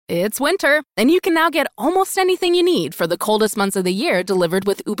It's winter, and you can now get almost anything you need for the coldest months of the year delivered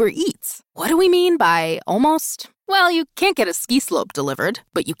with Uber Eats. What do we mean by almost? Well, you can't get a ski slope delivered,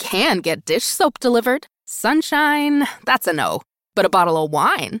 but you can get dish soap delivered. Sunshine, that's a no. But a bottle of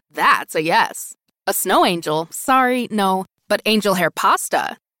wine, that's a yes. A snow angel, sorry, no. But angel hair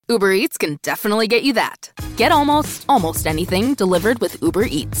pasta, Uber Eats can definitely get you that. Get almost anything delivered with Uber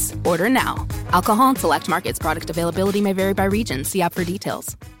Eats. Order now. Alcohol and select markets. Product availability may vary by region. See app for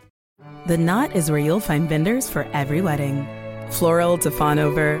details. The Knot is where you'll find vendors for every wedding. Floral to fawn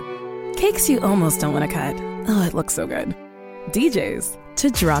over. Cakes you almost don't want to cut. Oh, it looks so good. DJs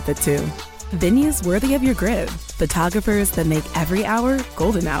to drop it to. Venues worthy of your grid. Photographers that make every hour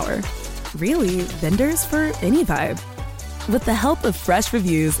golden hour. Really, vendors for any vibe. With the help of fresh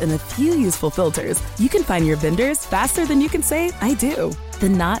reviews and a few useful filters, you can find your vendors faster than you can say, I do. The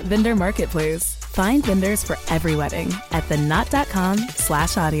Knot Vendor Marketplace. Find vendors for every wedding at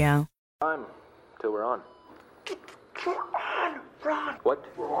theknot.com/audio. Time till we're on. We're on, Ron. What?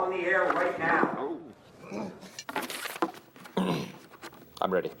 We're on the air right now.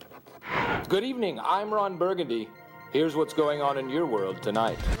 I'm ready. Good evening, I'm Ron Burgundy. Here's what's going on in your world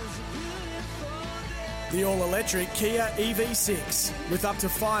tonight. The all-electric Kia EV6 with up to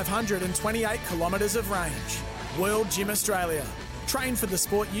 528 kilometres of range. World Gym Australia. Train for the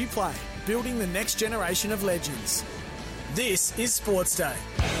sport you play, building the next generation of legends. This is Sportsday.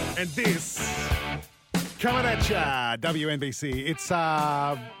 And this, coming at ya, WNBC. It's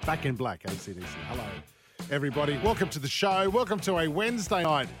Back in Black, ACDC. Hello, everybody. Welcome to the show. Welcome to a Wednesday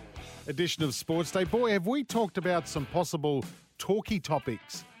night edition of Sports Day. Boy, have we talked about some possible talky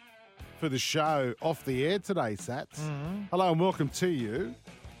topics for the show off the air today, Sats. Mm-hmm. Hello and welcome to you.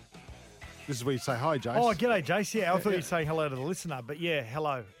 This is where you say hi, Jace. Oh, g'day, Jace. Yeah, I thought you'd say hello to the listener, but yeah,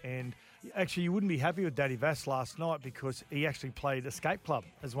 hello. And actually, you wouldn't be happy with Daddy Vass last night because he actually played Escape Club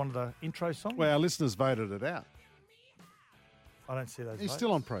as one of the intro songs. Well, our listeners voted it out. I don't see those He's votes.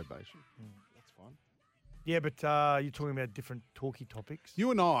 still on probation. That's fine. Yeah, but you're talking about different talky topics. You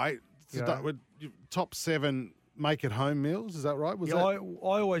and I, with top 7 make-at-home meals, is that right? I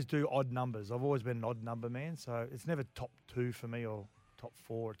always do odd numbers. I've always been an odd number man, so it's never top 2 for me or top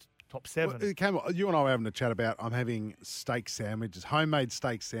 4. It's top 7. Well, you and I were having a chat about I'm having steak sandwiches, homemade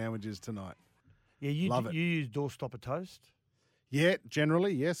steak sandwiches tonight. Yeah, you use doorstopper toast? Yeah,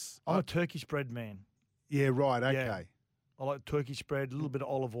 generally, yes. I'm a Turkish bread man. Yeah, right, okay. Yeah. I like Turkish bread, a little bit of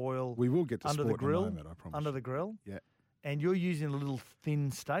olive oil. We will get to under sport the grill, in a moment, I promise. Under the grill. Yeah. And you're using little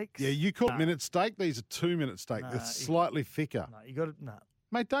thin steaks? Yeah, you call it minute steak. These are 2-minute steak. They're slightly thicker. No, you got it. No.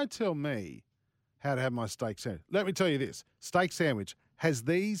 Mate, don't tell me how to have my steak sandwich. Let me tell you this. Steak sandwich has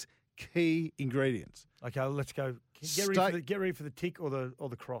these key ingredients. Okay, well, let's go. Get ready for the tick or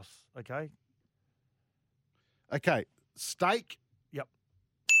the cross, okay? Okay, steak. Yep.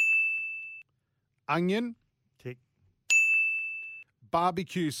 Onion. Tick.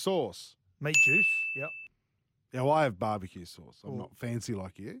 Barbecue sauce. Meat juice. Yep. Now, I have barbecue sauce. I'm not fancy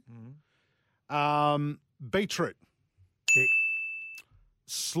like you. Mm-hmm. Beetroot. Tick.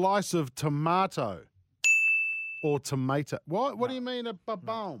 Slice of tomato or tomato. What do you mean a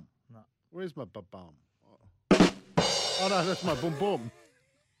ba-boom? No. Where's my ba-boom? Oh, no, that's my boom-boom.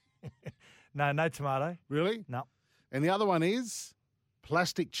 No tomato. Really? No. And the other one is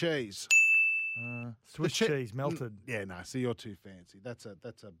plastic cheese. Swiss cheese, melted. Yeah, no, see, you're too fancy. That's a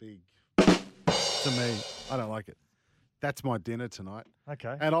big... To me, I don't like it. That's my dinner tonight.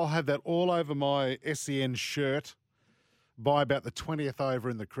 Okay. And I'll have that all over my SEN shirt by about the 20th over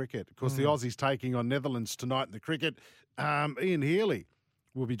in the cricket. Of course, the Aussies taking on Netherlands tonight in the cricket. Ian Healy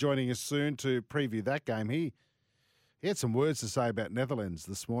will be joining us soon to preview that game. He had some words to say about Netherlands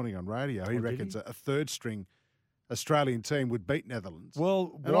this morning on radio. He reckons a third-string Australian team would beat Netherlands.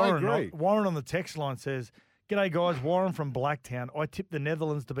 Well, and I agree. Warren on the text line says, "G'day, guys. Warren from Blacktown. I tipped the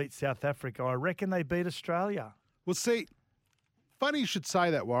Netherlands to beat South Africa. I reckon they beat Australia." Well, see, funny you should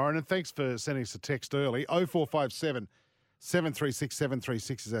say that, Warren, and thanks for sending us a text early. 0457 736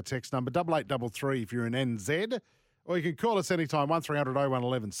 736 is our text number. 8833 if you're in NZ, or you can call us anytime, 1300 01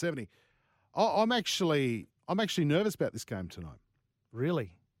 1170. I'm actually nervous about this game tonight.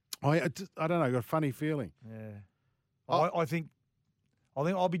 Really? I don't know. I got a funny feeling. Yeah. I think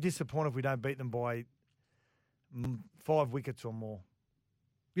I'll be disappointed if we don't beat them by 5 wickets or more.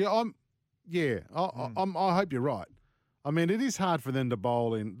 Yeah, I hope you're right. I mean, it is hard for them to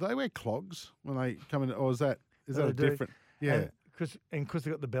bowl in. They wear clogs when they come in, or is that a different? Yeah, because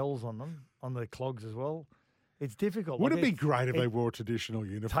they've got the bells on them, on the clogs as well. It's difficult. Would it be great if they wore a traditional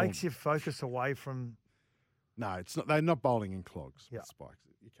uniform? Takes your focus away from. No, it's not. They're not bowling in clogs with spikes.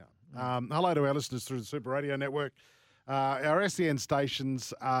 You can't. Hello to our listeners through the Super Radio Network. Our SEN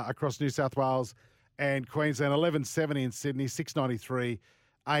stations across New South Wales and Queensland, 1170 in Sydney, 693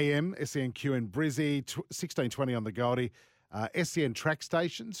 AM, SENQ in Brizzy, 1620 on the Goldie. SEN track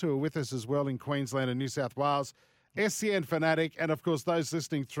stations who are with us as well in Queensland and New South Wales. SEN Fanatic, and of course those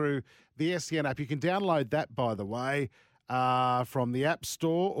listening through the SEN app. You can download that, by the way, from the App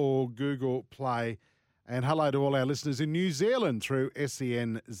Store or Google Play. And hello to all our listeners in New Zealand through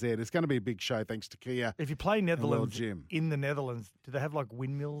SENZ. It's going to be a big show thanks to Kia. If you play Netherlands Jim. in the Netherlands, do they have like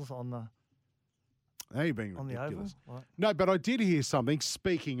windmills on the Now you're being on ridiculous. the oval? Right. No, but I did hear something.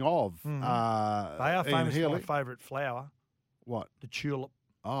 Speaking of, They are famous for my favourite flower, What? the tulip.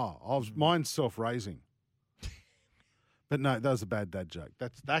 Oh, mine's self-raising. But no, that was a bad dad joke.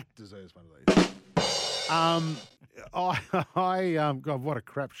 That deserves one of these. God, what a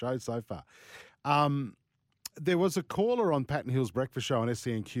crap show so far. There was a caller on Patton Hill's breakfast show on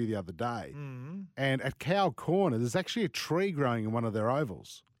SCNQ the other day, and at Cow Corner, there's actually a tree growing in one of their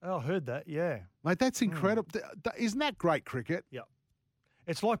ovals. Oh, I heard that, yeah. Mate, that's incredible. Isn't that great cricket? Yep.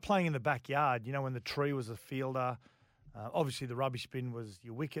 It's like playing in the backyard, you know, when the tree was a fielder. Obviously, the rubbish bin was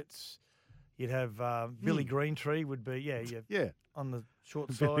your wickets. You'd have Billy Green tree would be, on the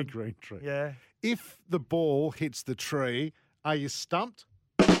short side. Billy Green tree. Yeah. If the ball hits the tree, are you stumped?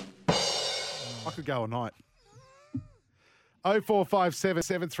 I could go all night. 0457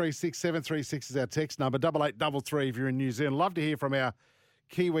 736 736 is our text number. 8833 if you're in New Zealand. Love to hear from our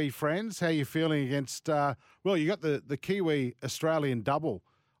Kiwi friends. How you feeling against, you got the Kiwi Australian double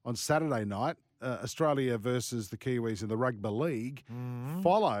on Saturday night. Australia versus the Kiwis in the Rugby League.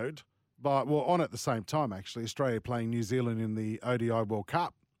 Followed by, on at the same time actually, Australia playing New Zealand in the ODI World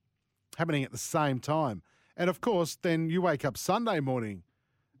Cup. Happening at the same time. And of course, then you wake up Sunday morning,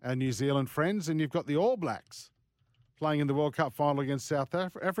 our New Zealand friends, and you've got the All Blacks playing in the World Cup final against South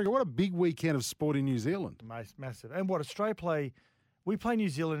Africa. What a big weekend of sport in New Zealand. Massive. And what Australia play, we play New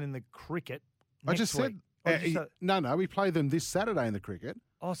Zealand in the cricket I just week. said, no, we play them this Saturday in the cricket.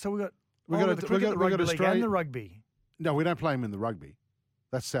 Oh, so we got the rugby league Australia and the rugby. No, we don't play them in the rugby.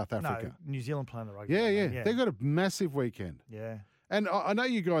 That's South Africa. No, New Zealand playing the rugby. Yeah. They've got a massive weekend. Yeah. And I know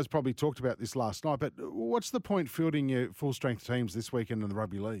you guys probably talked about this last night, but what's the point fielding your full-strength teams this weekend in the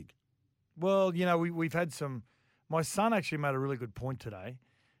Rugby League? Well, you know, we've had some – my son actually made a really good point today.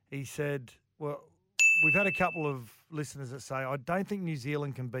 He said, well, we've had a couple of listeners that say, I don't think New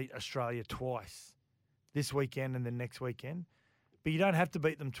Zealand can beat Australia twice, this weekend and then next weekend. But you don't have to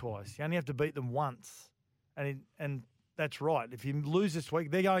beat them twice. You only have to beat them once. And that's right. If you lose this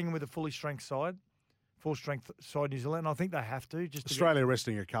week, they're going in with a full strength side New Zealand. And I think they have to. Australia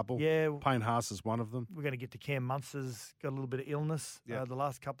resting a couple. Yeah. Payne Haas is one of them. We're going to get to Cam Munster's got a little bit of illness the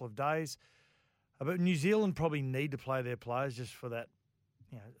last couple of days. But New Zealand probably need to play their players just for that.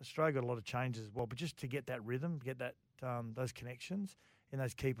 You know, Australia got a lot of changes as well, but just to get that rhythm, get that those connections in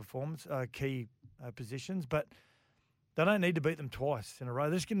those key positions. But they don't need to beat them twice in a row.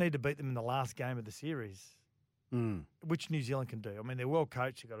 They're just going to need to beat them in the last game of the series, which New Zealand can do. I mean, they're well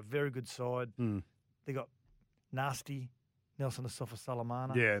coached. They've got a very good side. They got nasty Nelson Asafa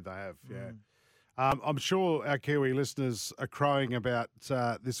Salamana. Yeah, they have. Yeah. I'm sure our Kiwi listeners are crowing about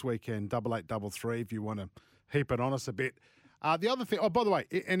this weekend, 8833, if you want to heap it on us a bit. The other thing, by the way,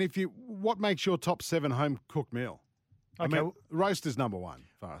 and what makes your top 7 home cooked meal? Okay. I mean, roast is number 1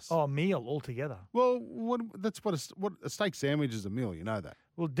 for us. Oh, meal altogether. Well, that's what a steak sandwich is a meal. You know that.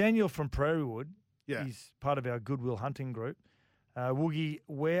 Well, Daniel from Prairie Wood, he's part of our Goodwill Hunting group. Woogie,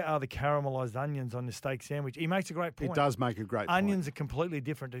 where are the caramelised onions on the steak sandwich? He makes a great point. He does make a great point. Onions are completely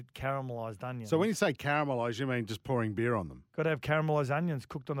different to caramelised onions. So when you say caramelised, you mean just pouring beer on them? Got to have caramelised onions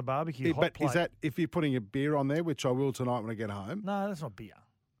cooked on the barbecue, hot plate. Is that if you're putting a beer on there, which I will tonight when I get home? No, that's not beer.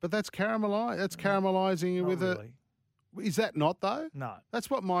 But that's caramelised. That's caramelising it with really. Is that not though? No. That's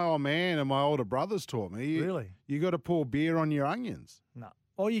what my old man and my older brothers taught me. Really? You got to pour beer on your onions. No.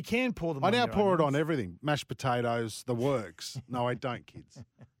 Oh, you can pour them I on now your pour onions. it on everything. Mashed potatoes, the works. No, I don't, kids.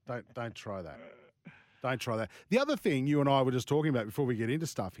 Don't try that. Don't try that. The other thing you and I were just talking about before we get into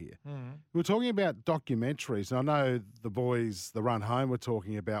stuff here, we were talking about documentaries. And I know the boys, the Run Home, were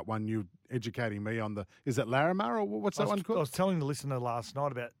talking about one you educating me on is it Larimer or what's that one called? I was telling the listener last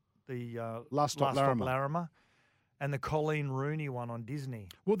night about the Last Stop Larimer and the Colleen Rooney one on Disney.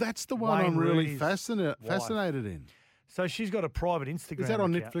 Well, that's the one Wayne I'm really Rooney's fascinated in. So she's got a private Instagram Is that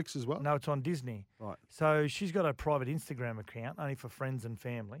on account. Netflix as well? No, it's on Disney. Right. So she's got a private Instagram account only for friends and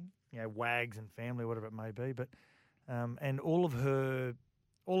family, wags and family, whatever it may be. But and all of her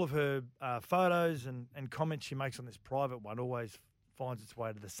photos and comments she makes on this private one always finds its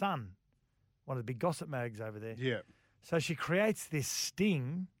way to The Sun, one of the big gossip mags over there. Yeah. So she creates this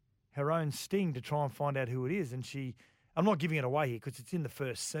sting, her own sting, to try and find out who it is, and she I'm not giving it away here because it's in the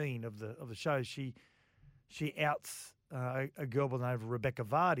first scene of the show. She outs a girl by the name of Rebecca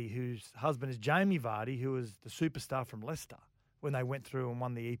Vardy, whose husband is Jamie Vardy, who was the superstar from Leicester when they went through and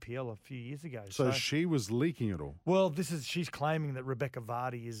won the EPL a few years ago. So she was leaking it all. Well, she's claiming that Rebecca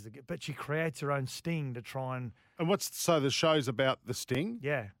Vardy is but she creates her own sting to try and. And so the show's about the sting?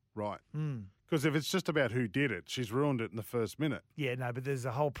 Yeah. Right. Because if it's just about who did it, she's ruined it in the first minute. Yeah, no, but there's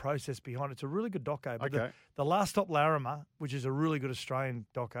a whole process behind it. It's a really good doco. But Okay. The Last Stop Larimer, which is a really good Australian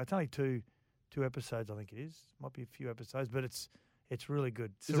doco. It's only two episodes, I think it is. Might be a few episodes, but it's really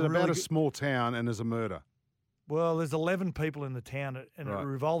good. Is it about a small town and there's a murder? Well, there's 11 people in the town, and Right. it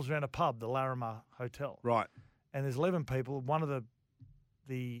revolves around a pub, the Larimer Hotel. Right. And there's 11 people. One of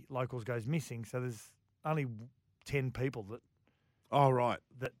the locals goes missing, so there's only 10 people Right.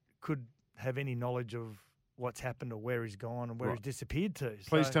 that could have any knowledge of what's happened or where he's gone and where Right. he's disappeared to.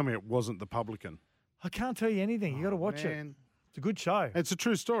 Please tell me it wasn't the publican. I can't tell you anything. You got to watch it. Man. It's a good show. It's a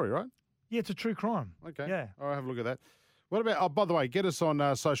true story, right? Yeah, it's a true crime. Okay. Yeah. All right, have a look at that. What about, by the way, get us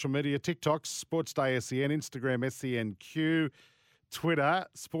on social media, TikTok, Sportsday SEN, Instagram, SENQ, Twitter,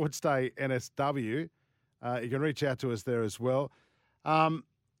 Sportsday NSW. You can reach out to us there as well.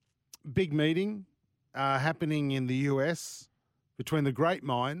 Big meeting happening in the US between the great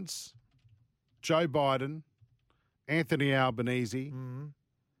minds, Joe Biden, Anthony Albanese,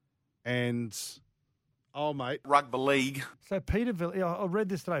 and, mate. Rugby league. So I read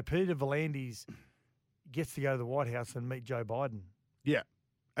this today. Peter V'landys gets to go to the White House and meet Joe Biden. Yeah,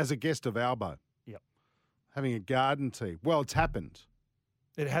 as a guest of Albo. Yep. Having a garden tea. Well, it's happened.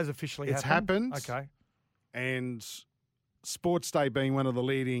 It has officially It's happened? happened. Okay. And Sportsday being one of the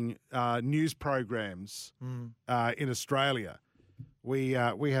leading news programs in Australia, we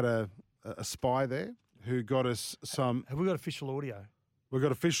had a spy there who got us some. Have we got official audio? We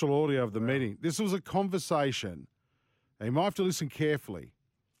got official audio of the meeting. This was a conversation. Now you might have to listen carefully.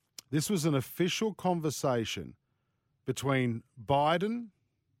 This was an official conversation between Biden,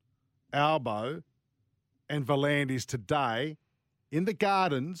 Albo, and V'landys today in the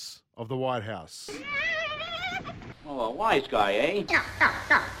gardens of the White House. Oh, a wise guy, eh?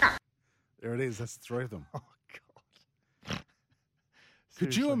 There it is. That's three of them. Oh, God.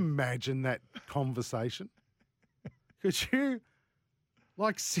 Could you Seriously. imagine that conversation? Could you,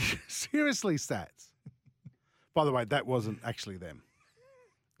 seriously, Sats? By the way, that wasn't actually them.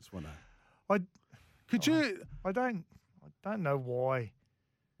 Just want to. I don't know why.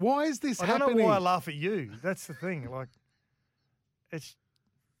 Why is this I happening? don't know why I laugh at you. That's the thing. It's.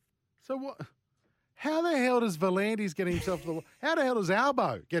 So what? How the hell does V'landys get himself to the? How the hell does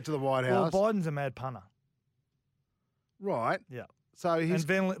Albo get to the White Well, House? Biden's a mad punter. Right. Yeah. So he's.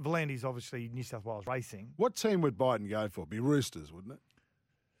 And V'landys obviously New South Wales racing. What team would Biden go for? Be Roosters, wouldn't it?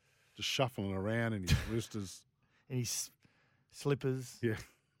 Just shuffling around in his Roosters. In his slippers. Yeah.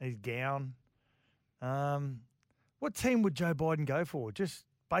 And his gown. What team would Joe Biden go for? Just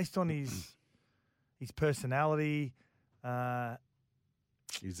based on his personality.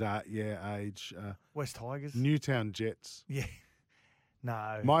 His age. West Tigers. Newtown Jets. Yeah.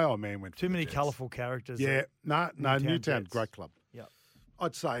 No. My old man went for Too the many Jets. colourful characters. Yeah. No, Newtown, Jets. great club. Yeah.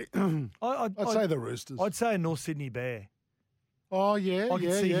 I'd say I'd say the Roosters. I'd say a North Sydney Bear. Oh yeah, I could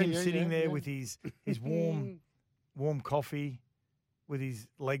yeah, see yeah, him yeah, sitting yeah, there yeah. with his warm coffee, with his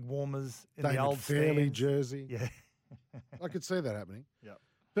leg warmers in David the old Fairley stands. jersey. Yeah. I could see that happening. Yeah.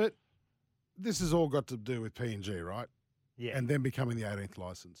 But this has all got to do with P&G, right? Yeah. And then becoming the 18th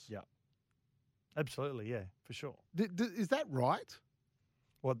licence. Yeah. Absolutely, yeah, for sure. Is that right?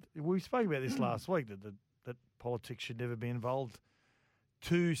 Well, we spoke about this last week that politics should never be involved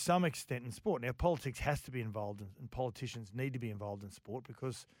to some extent in sport. Now, politics has to be involved, and politicians need to be involved in sport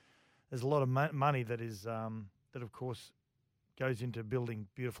because there's a lot of money that is that, of course, goes into building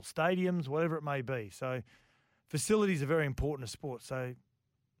beautiful stadiums, whatever it may be. So, facilities are very important to sport. So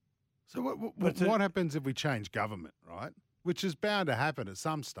what happens if we change government, right? Which is bound to happen at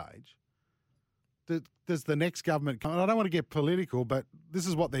some stage. Does the next government come? I don't want to get political, but this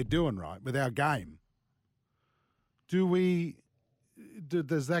is what they're doing, right, with our game.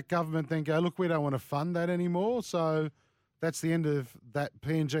 Does that government then go, look, we don't want to fund that anymore, so that's the end of that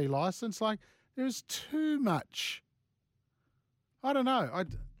P&G licence? Like, there's too much. I don't know.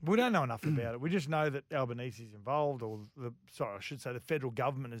 We don't know enough about it. We just know that Albanese is involved, or I should say the federal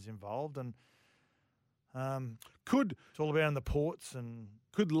government is involved, and it's all about in the ports and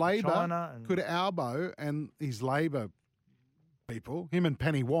could Labor, China and could Albo and his Labor people, him and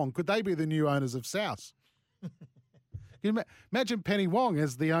Penny Wong, could they be the new owners of South? Can you imagine Penny Wong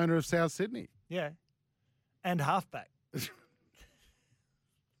as the owner of South Sydney? Yeah, and halfback.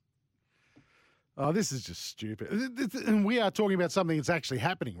 Oh, this is just stupid. And we are talking about something that's actually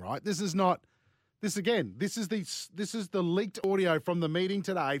happening, right? This is not. This again. This is the leaked audio from the meeting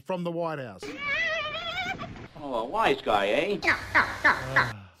today from the White House. Oh, a wise guy, eh?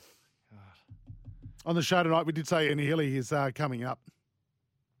 On the show tonight, we did say Annie Hilly is coming up.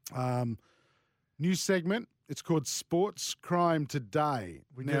 New segment. It's called Sports Crime Today.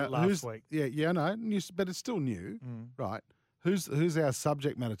 We did it last week. Yeah, no, but it's still new, right? Who's our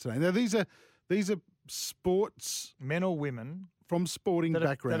subject matter today? Now these are sports Men or women from sporting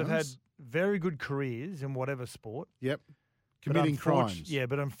backgrounds that have had very good careers in whatever sport. Yep, committing crimes. Yeah,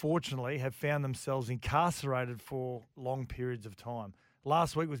 but unfortunately have found themselves incarcerated for long periods of time.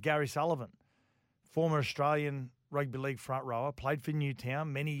 Last week was Gary Sullivan, former Australian rugby league front rower, played for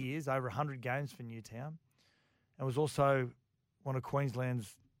Newtown many years, over 100 games for Newtown, and was also one of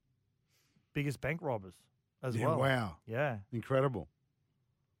Queensland's biggest bank robbers as well. Wow. Yeah. Incredible.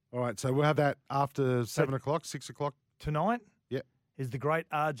 All right, so we'll have that after 7 o'clock, 6 o'clock. Tonight Yep. is the great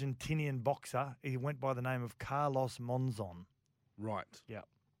Argentinian boxer. He went by the name of Carlos Monzon. Right. Yeah.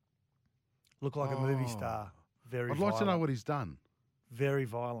 Looked like a movie star. Very I'd violent. like to know what he's done. Very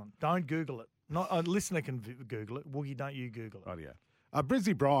violent. Don't Google it. Not a listener can Google it. Woogie, don't you Google it. Oh, yeah.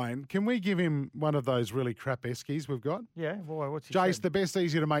 Brizzy Brian, can we give him one of those really crap eskies we've got? Yeah, why? What's he Jace, said? the best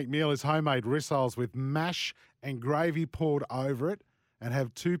easy-to-make meal is homemade rissoles with mash and gravy poured over it and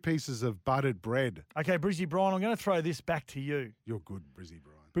have 2 pieces of buttered bread. Okay, Brizzy Brian, I'm going to throw this back to you. You're good, Brizzy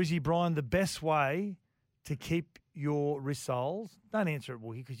Brian. Brizzy Brian, the best way to keep your rissoles, don't answer it,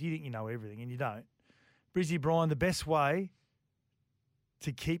 Woogie, because you think you know everything and you don't. Brizzy Brian, the best way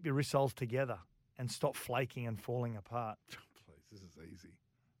to keep your rissoles together and stop flaking and falling apart. Please, this is easy.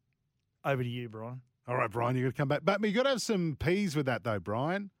 Over to you, Brian. All right, Brian, you've got to come back. But you got to have some peas with that, though,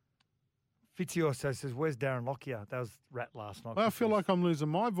 Brian. Fitzy also says, where's Darren Lockyer? That was Rat last night. Well, I feel like I'm losing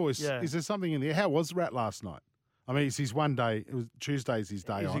my voice. Yeah. Is there something in there? How was Rat last night? I mean, it's his one day. It was Tuesday's his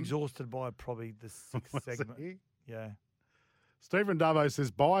day He was on. exhausted by probably the 6th Was segment. he? Yeah. Stephen Davo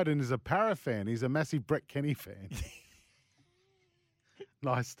says Biden is a para fan. He's a massive Brett Kenny fan.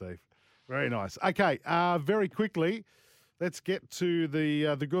 Nice, Steve. Very nice. Okay, very quickly, let's get to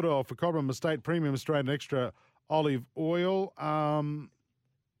the good oil for Cobram Estate Premium Australian Extra Olive Oil.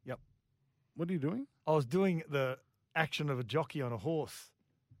 Yep. What are you doing? I was doing the action of a jockey on a horse.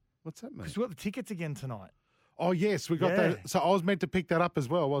 What's that mean? Because we've got the tickets again tonight. Oh, yes, we got Yeah. that. So I was meant to pick that up as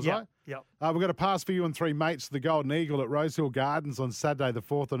well, was I? Yep. We've got a pass for you and 3 mates to the Golden Eagle at Rosehill Gardens on Saturday, the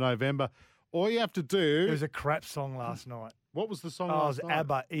 4th of November. All you have to do... It was a crap song last night. What was the song Oh, it last was night?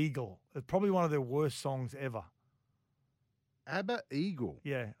 ABBA Eagle. It's probably one of their worst songs ever. ABBA Eagle.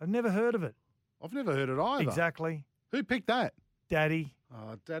 Yeah, I've never heard of it. I've never heard it either. Exactly. Who picked that? Daddy.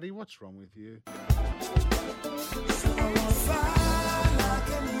 Oh, Daddy, what's wrong with you?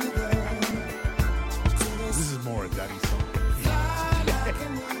 This is more a Daddy song.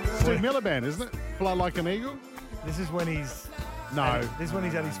 Steve Miliband, isn't it? Fly like an eagle? This is when he's... No. This is when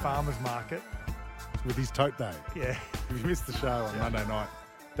he's at his farmer's market. With his tote bag. Yeah. If you missed the show on Monday night,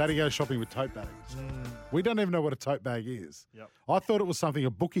 Daddy goes shopping with tote bags. We don't even know what a tote bag is. Yep. I thought it was something a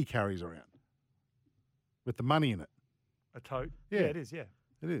bookie carries around with the money in it. A tote? Yeah. Yeah, it is, yeah.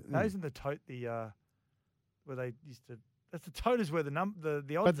 It is. No, isn't the tote the... where they used to... That's the tote is where the odds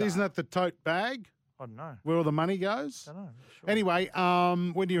But isn't that the tote bag I don't know. where all the money goes? I don't know. Sure. Anyway,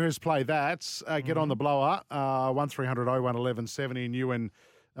 when you hear us play that, get on the blower, 1300 01 1170, and you and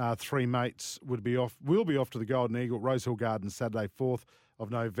 3 mates will be off to the Golden Eagle at Rosehill Gardens Saturday, 4th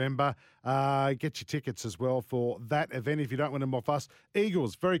of November. Get your tickets as well for that event if you don't win them off us.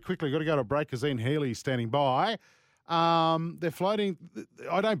 Eagles, very quickly, got to go to a break. Kazeen Healy standing by. They're floating,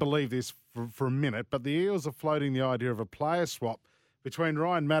 I don't believe this for a minute, but the Eagles are floating the idea of a player swap between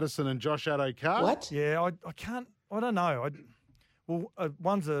Ryan Madison and Josh Adokar. What? Yeah, I don't know.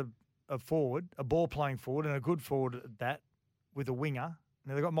 One's a forward, a ball-playing forward, and a good forward at that with a winger.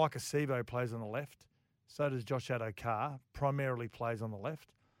 Now, they've got Mike Acevo plays on the left. So does Josh Adokar, primarily plays on the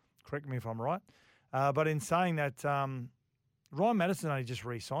left. Correct me if I'm right. But in saying that, Ryan Madison only just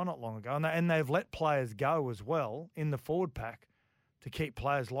re-signed not long ago, and they've let players go as well in the forward pack to keep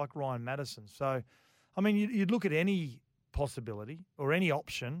players like Ryan Madison. So, I mean, you'd look at any possibility or any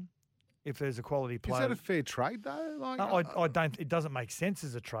option if there's a quality player. Is that a fair trade, though? I don't. It doesn't make sense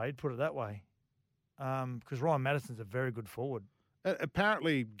as a trade, put it that way, because Ryan Madison's a very good forward.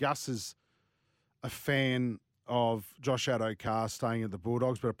 Apparently, Gus is a fan of Josh Adokar staying at the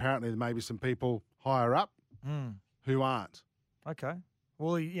Bulldogs, but apparently there may be some people higher up who aren't. Okay.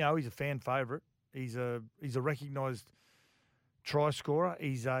 Well, he's a fan favourite. He's a recognised try scorer.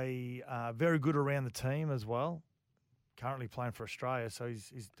 He's a very good around the team as well. currently playing for Australia, so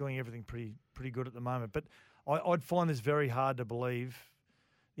he's doing everything pretty good at the moment. But I'd find this very hard to believe.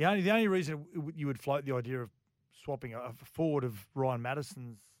 The only reason you would float the idea of swapping a forward of Ryan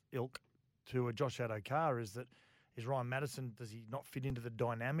Madison's ilk to a Josh Adokar is Ryan Madison, does he not fit into the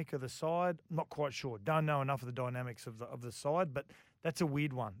dynamic of the side? I'm not quite sure. Don't know enough of the dynamics of the side, but that's a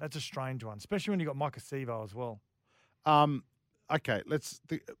weird one. That's a strange one, especially when you've got Mike Acevo as well. Okay,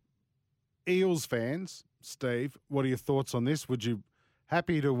 Eels fans, Steve, what are your thoughts on this? Would you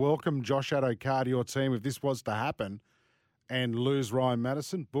happy to welcome Josh Adokar to your team if this was to happen and lose Ryan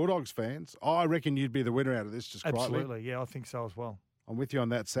Madison? Bulldogs fans, I reckon you'd be the winner out of this, just quietly. Absolutely, yeah, I think so as well. I'm with you on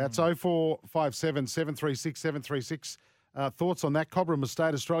that, Sats. 0457 736 736. Thoughts on that? Cobram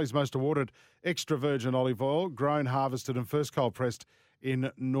Estate, Australia's most awarded extra virgin olive oil, grown, harvested and first cold pressed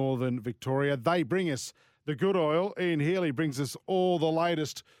in northern Victoria. They bring us the good oil. Ian Healy brings us all the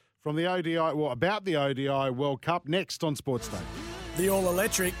latest from the about the ODI World Cup next on Sportsday. The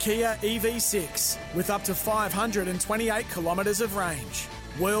all-electric Kia EV6 with up to 528 kilometres of range.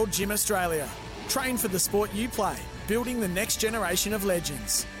 World Gym Australia. Train for the sport you play, building the next generation of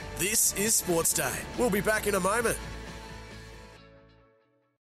legends. This is Sports Day. We'll be back in a moment.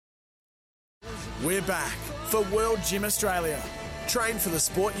 We're back for World Gym Australia. Train for the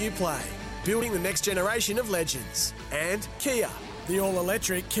sport you play, building the next generation of legends. And Kia, the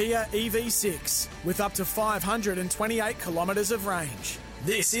all-electric Kia EV6 with up to 528 kilometres of range.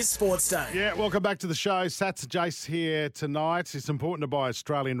 This is Sports Day. Yeah, welcome back to the show. Sats Jace here tonight. It's important to buy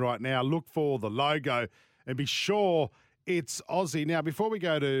Australian right now. Look for the logo and be sure it's Aussie. Now, before we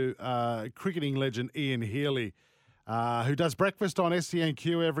go to cricketing legend Ian Healy, who does breakfast on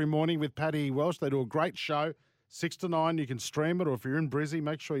SCNQ every morning with Paddy Welsh. They do a great show, 6 to 9. You can stream it, or if you're in Brizzy,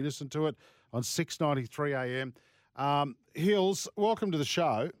 make sure you listen to it on 6:93 a.m. Hills, welcome to the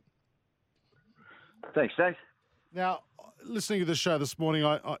show. Thanks, Dave. Now, listening to the show this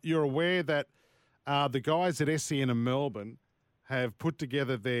morning, you're aware that the guys at SCN in Melbourne have put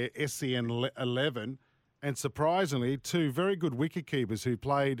together their SCN 11, and surprisingly, two very good wicketkeepers who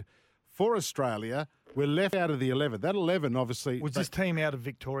played for Australia were left out of the 11. That 11, obviously... Was this team out of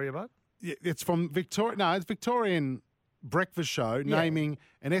Victoria, bud? It's from Victoria. No, it's Victorian breakfast show naming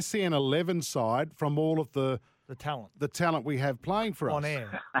an SCN 11 side from all of the talent we have playing for us. On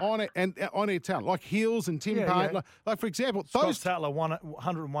air. On-air talent, like Hills and Tim Payne. Yeah. Like, for example... Scott Sattler,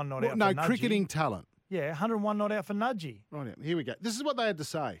 101 not out for No, Nudgie. cricketing talent. Yeah, 101 not out for Nudgie. Right, here we go. This is what they had to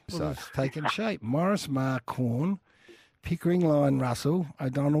say. Well, it's taken shape. Morris, Marcorn, Pickering, Lyon, Russell,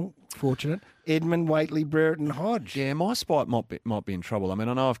 O'Donnell, Fortunate, Edmund, Waitley, Brereton, Hodge. Yeah, my spite might be in trouble. I mean,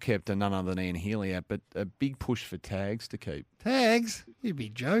 I know I've kept none other than Ian Healy out, but a big push for Tags to keep. Tags? You'd be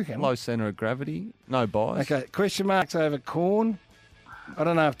joking. Low centre of gravity, no bias. Okay, question marks over Corn. I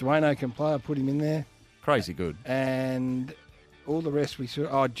don't know if Dwayno can play. I put him in there. Crazy good. And all the rest we saw.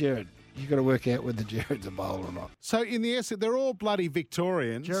 Oh, Jared. You've got to work out whether Jared's a bowler or not. So in the essay, they're all bloody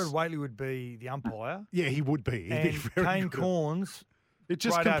Victorians. Jared Waitley would be the umpire. Yeah, he would be. He'd and be very Kane good. Corns. It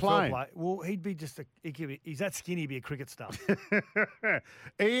just great complain. AFL play. Well, he'd be he's that skinny, he'd be a cricket star.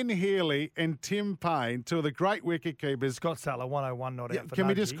 Ian Healy and Tim Payne, two of the great wicket keepers. Scott Sattler, 101 not out for Can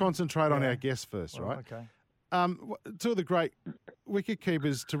we Nudgie. just concentrate on our guests first, right? Okay. Two of the great wicket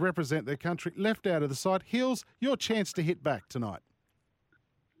keepers to represent their country left out of the side. Hills, your chance to hit back tonight.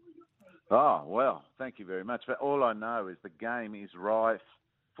 Oh, well, thank you very much. But all I know is the game is rife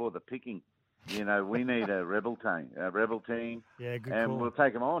for the picking. You know, we need a rebel team. Yeah, good and call. we'll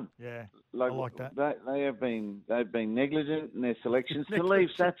take them on. Yeah, I like that. They've been negligent in their selections to leave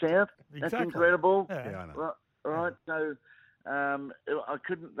Sats out. That's incredible. Yeah, I know. Right. So I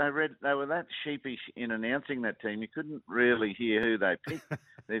couldn't. They were that sheepish in announcing that team. You couldn't really hear who they picked.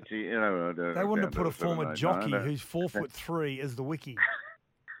 They wanted to put a former jockey who's 4'3" as the wiki.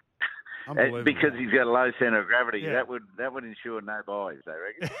 Because he's got a low centre of gravity. Yeah. That would ensure no buys, I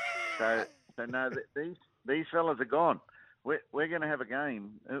reckon. so no, these fellas are gone. We're going to have a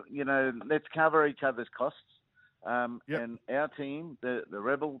game. You know, let's cover each other's costs. And our team, the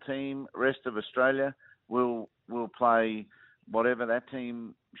Rebel team, rest of Australia, will play whatever that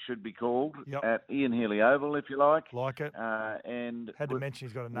team should be called at Ian Healy Oval, if you like. Like it. And had to mention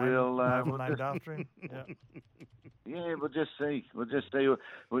he's got a name named after him. Yeah, we'll just see.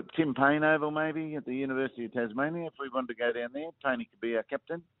 With Tim Payne Oval maybe at the University of Tasmania, if we want to go down there, Tony could be our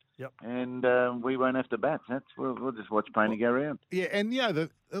captain. Yep. And we won't have to bat. We'll just watch Payne go around. Yeah, and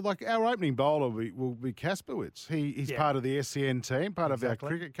like our opening bowler will be Kasperwitz. He's part of the SCN team, part of our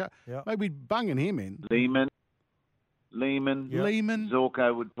cricket club. Yep. Maybe bunging him in. Lehman.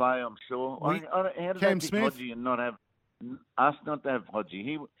 Zorko would play, I'm sure. How does Cam that pick Smith? Hodgie and not have us not to have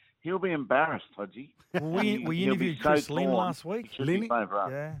Hodgie? he'll be embarrassed, Hodgie. We He'll be interviewed so Chris Lynn torn. last week. He should be Linny? playing for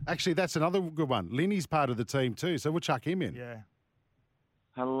us. Yeah. Actually, that's another good one. Linny's part of the team too, so we'll chuck him in. Yeah.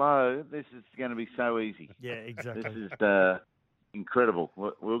 Hello, this is going to be so easy. Yeah, exactly. This is incredible.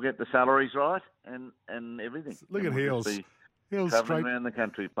 We'll get the salaries right and everything. Look And at we'll Heels. just be Heels travelling straight, around the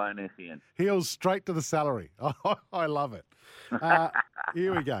country playing SEN. Heels straight to the salary. I love it.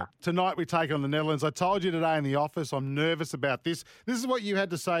 Here we go. Tonight we take on the Netherlands. I told you today in the office I'm nervous about this. This is what you had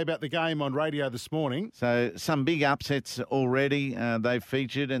to say about the game on radio this morning. So some big upsets already. They've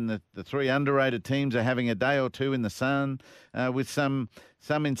featured, and the three underrated teams are having a day or two in the sun with some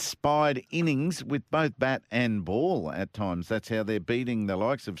inspired innings with both bat and ball at times. That's how they're beating the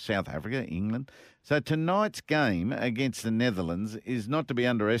likes of South Africa, England. So tonight's game against the Netherlands is not to be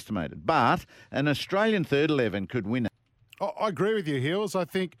underestimated, but an Australian third 11 could win it. I agree with you, Heels. I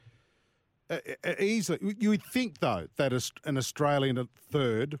think easily. You would think, though, that an Australian at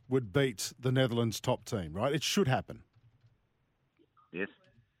third would beat the Netherlands top team, right? It should happen. Yes.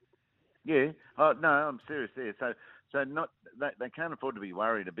 Yeah. Oh, no, I'm serious there. So not they can't afford to be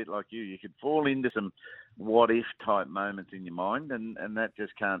worried. A bit like you, you could fall into some what-if type moments in your mind, and that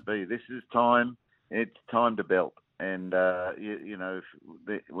just can't be. This is time. It's time to belt. And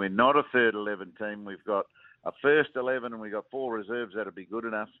we're not a third 11 team. We've got a first 11, and we've got 4 reserves that'll be good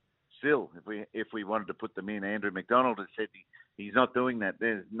enough. Still, if we wanted to put them in, Andrew McDonald has said he's not doing that.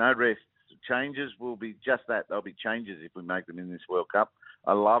 There's no rest. Changes will be just that. There'll be changes if we make them in this World Cup.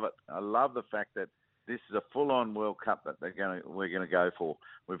 I love it. I love the fact that this is a full-on World Cup that we're going to go for.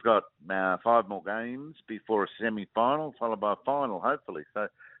 We've got 5 more games before a semi-final, followed by a final, hopefully. So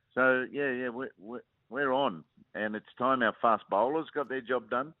yeah, we're on, and it's time our fast bowlers got their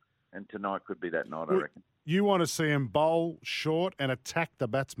job done, and tonight could be that night, I reckon. You want to see them bowl short and attack the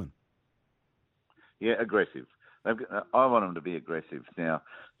batsman? Yeah, aggressive. I want them to be aggressive. Now,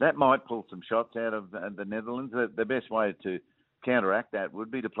 that might pull some shots out of the Netherlands. The best way to counteract that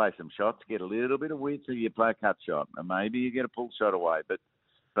would be to play some shots, get a little bit of width, so you play a cut shot, and maybe you get a pull shot away.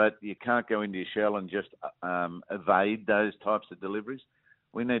 But you can't go into your shell and just evade those types of deliveries.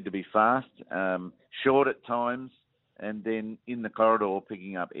 We need to be fast, short at times, and then in the corridor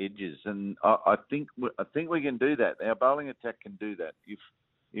picking up edges. And I think we can do that. Our bowling attack can do that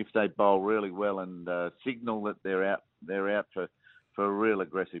if they bowl really well and signal that they're out for real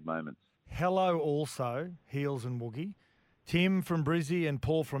aggressive moments. Hello also, Heels and Woogie. Tim from Brizzy and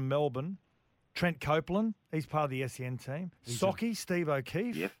Paul from Melbourne. Trent Copeland, he's part of the SEN team. Socky, Steve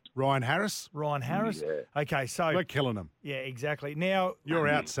O'Keefe. Yep. Ryan Harris. Yeah. Okay, so... We're killing them. Yeah, exactly. Now... You're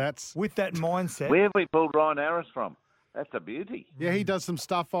out, Sats. With that mindset... Where have we pulled Ryan Harris from? That's a beauty. Yeah, he does some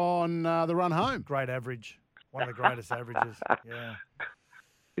stuff on the run home. Great average. One of the greatest averages. Yeah.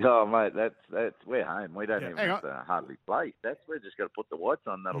 Oh, mate, that's we're home. We don't even hang have to hardly play. We're just got to put the whites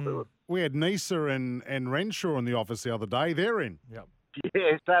on. That'll do it. We had Nisa and Renshaw in the office the other day. They're in. Yep.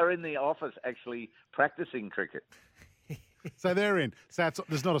 Yes, they're in the office actually practicing cricket. So they're in. So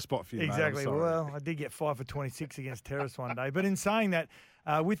there's not a spot for you, Exactly. mate. I'm sorry. Well, I did get 5 for 26 against Terrace one day. But in saying that,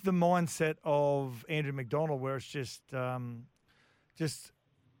 with the mindset of Andrew McDonald, where it's just we're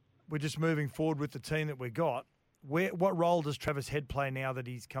just moving forward with the team that we got, what role does Travis Head play now that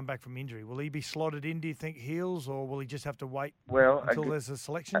he's come back from injury? Will he be slotted in, do you think, Heels, or will he just have to wait until there's a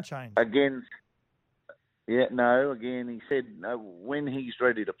selection change? Again, he said when he's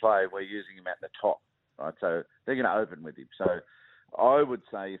ready to play, we're using him at the top, right? So they're going to open with him. So I would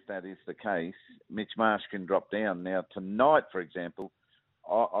say if that is the case, Mitch Marsh can drop down. Now, tonight, for example,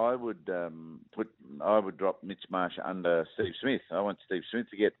 I would drop Mitch Marsh under Steve Smith. I want Steve Smith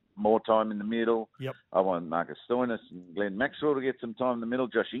to get more time in the middle. Yep. I want Marcus Stoinis and Glenn Maxwell to get some time in the middle.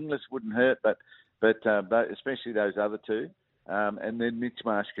 Josh Inglis wouldn't hurt, but especially those other two. And then Mitch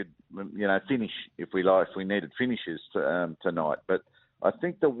Marsh could, finish if we needed finishes tonight. But I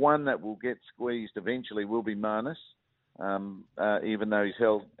think the one that will get squeezed eventually will be Marnus, even though he's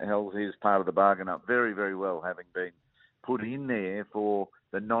held his part of the bargain up very, very well, having been put in there for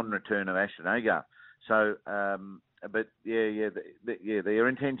the non-return of Ashton Agar. So, their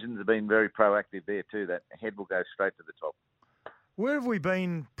intentions have been very proactive there too. That Head will go straight to the top. Where have we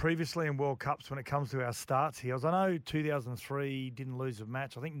been previously in World Cups when it comes to our starts, Heels? I know 2003 didn't lose a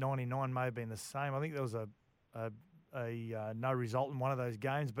match. I think 99 may have been the same. I think there was a no result in one of those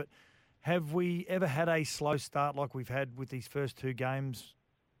games. But have we ever had a slow start like we've had with these first 2 games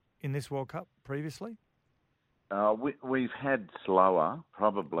in this World Cup previously? We've had slower,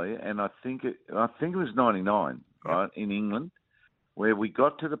 probably, and I think it was 99, right, in England, where we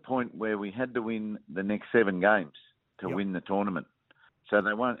got to the point where we had to win the next 7 games to win the tournament. So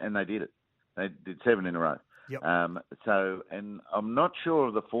they won, and they did it. They did 7 in a row. Yep. And I'm not sure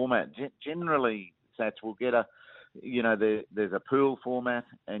of the format. Generally, Sats will get there's a pool format,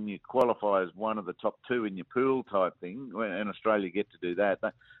 and you qualify as one of the top two in your pool type thing. And Australia get to do that.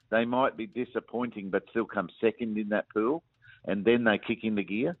 They might be disappointing, but still come second in that pool, and then they kick into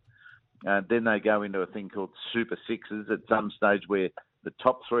gear. Then they go into a thing called Super Sixes at some stage, where the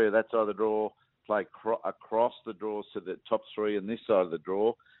top three of that side of the draw play across the draws to the top three on this side of the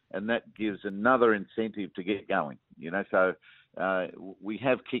draw, and that gives another incentive to get going. So we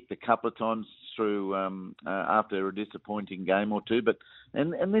have kicked a couple of times through after a disappointing game or two, but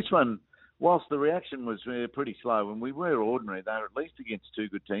and this one, whilst the reaction was pretty slow, and we were ordinary, they were at least against two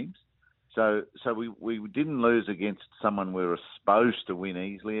good teams. So we didn't lose against someone we were supposed to win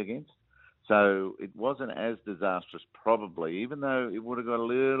easily against. So it wasn't as disastrous, probably, even though it would have got a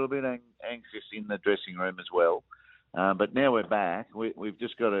little bit anxious in the dressing room as well. But now we're back. We've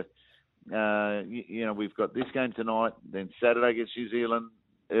just got to, we've got this game tonight, then Saturday against New Zealand,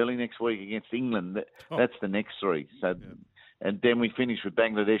 early next week against England. That's the next three. So, and then we finish with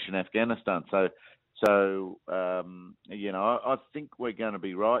Bangladesh and Afghanistan. So I think we're going to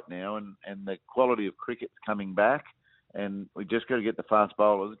be right now, and the quality of cricket's coming back. And we just got to get the fast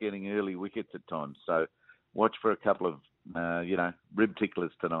bowlers getting early wickets at times. So watch for a couple of, rib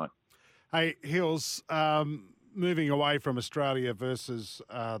ticklers tonight. Hey, Hills, moving away from Australia versus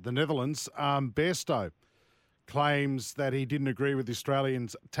the Netherlands, Bairstow claims that he didn't agree with the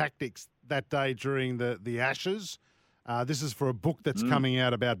Australians' tactics that day during the Ashes. This is for a book that's coming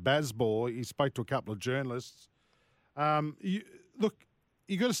out about Bazball. He spoke to a couple of journalists. You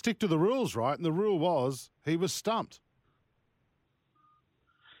got to stick to the rules, right? And the rule was he was stumped.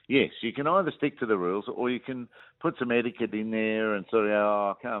 Yes, you can either stick to the rules, or you can put some etiquette in there and sort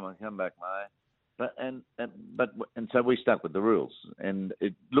of go, come back, mate. And so we stuck with the rules, and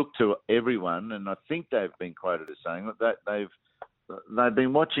it looked to everyone, and I think they've been quoted as saying that they've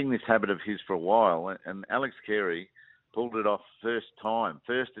been watching this habit of his for a while, and Alex Carey pulled it off first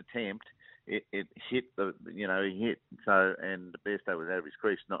attempt. It hit he hit. So, and Bairstow was out of his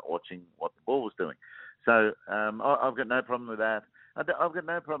crease, not watching what the ball was doing. So I've got no problem with that. I've got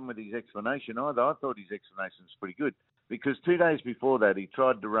no problem with his explanation either. I thought his explanation was pretty good, because 2 days before that he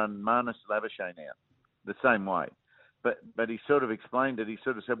tried to run Marnus Labuschagne out the same way. But he sort of explained it. He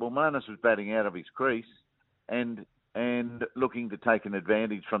sort of said, well, Marnus was batting out of his crease and looking to take an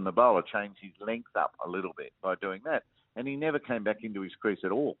advantage from the bowler, change his length up a little bit by doing that. And he never came back into his crease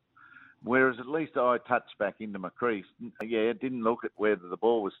at all. Whereas at least I touched back into my crease. Yeah, didn't look at whether the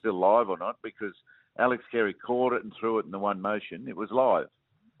ball was still live or not, because Alex Carey caught it and threw it in the one motion. It was live.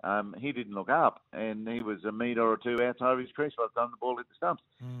 He didn't look up, and he was a metre or two outside of his crease by the time the ball hit the stumps.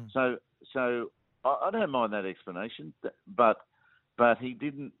 So I don't mind that explanation, but he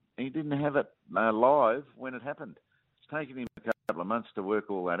didn't have it live when it happened. It's taken him a couple of months to work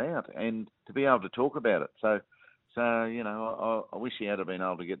all that out and to be able to talk about it. So I wish he had been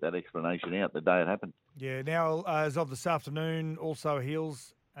able to get that explanation out the day it happened. Yeah. Now, as of this afternoon, also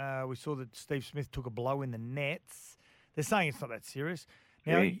Hills, we saw that Steve Smith took a blow in the nets. They're saying it's not that serious.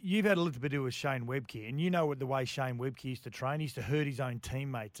 Now, you've had a little bit to do with Shane Webke, and you know what the way Shane Webke used to train. He used to hurt his own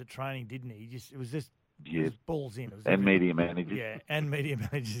teammates at training, didn't he? It was balls in. It was media managers. Yeah, and media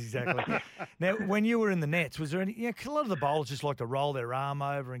managers, exactly. Now, when you were in the nets, was there any... cause a lot of the bowlers just like to roll their arm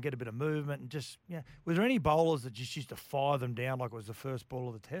over and get a bit of movement and just... was there any bowlers that just used to fire them down like it was the first ball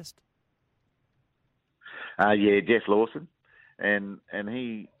of the test? Jeff Lawson. And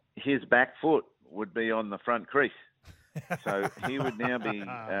his back foot would be on the front crease. So he would now be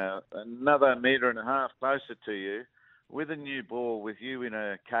another metre and a half closer to you with a new ball, with you in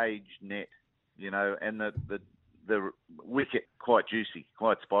a cage net, and the wicket quite juicy,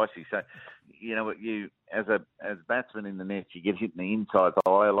 quite spicy. So, you as batsman in the nets, you get hit in the inside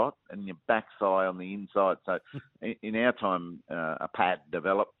thigh a lot, and your back thigh on the inside. So in our time, a pad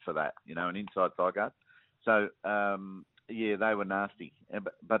developed for that, an inside thigh guard. So they were nasty,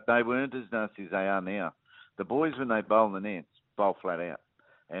 but they weren't as nasty as they are now. The boys, when they bowl in the nets, bowl flat out,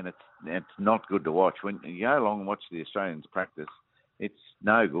 and it's not good to watch. When you go along and watch the Australians practice, it's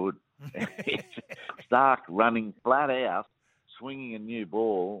no good. Stark running flat out, swinging a new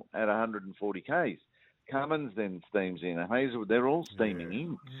ball at 140 Ks. Cummins then steams in. Hazelwood, they're all steaming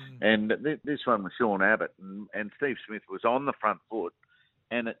in. And this one was Sean Abbott, and Steve Smith was on the front foot,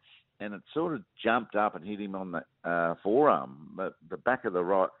 and it sort of jumped up and hit him on the forearm, the back of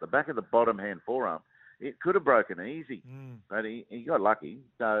the bottom hand forearm. It could have broken easy, but he got lucky.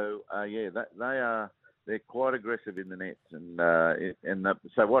 So they're quite aggressive in the nets,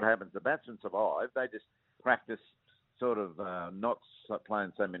 so what happens? The batsmen survive. They just practice sort of not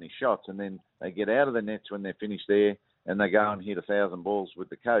playing so many shots, and then they get out of the nets when they're finished there, and they go and hit 1,000 balls with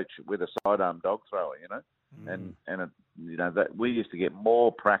the coach with a sidearm dog thrower, and that we used to get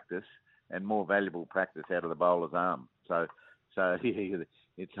more practice and more valuable practice out of the bowler's arm. So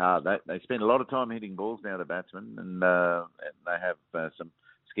it's hard. They spend a lot of time hitting balls now, the batsmen, and they have some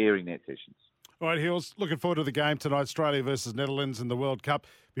scary net sessions. All right, Hills, looking forward to the game tonight, Australia versus Netherlands in the World Cup.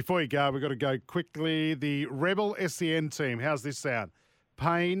 Before you go, we've got to go quickly. The Rebel SEN team, how's this sound?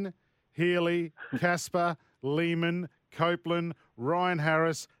 Payne, Healy, Casper, Lehman, Copeland, Ryan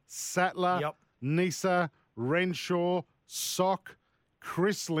Harris, Sattler, Nisa, Renshaw, Sock,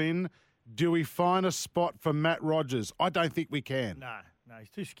 Chris Lynn. Do we find a spot for Matt Rogers? I don't think we can. No, he's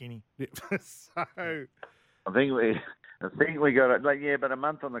too skinny. So I think we got it. But a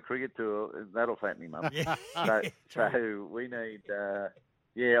month on the cricket tour, that'll fatten him up. So we need. I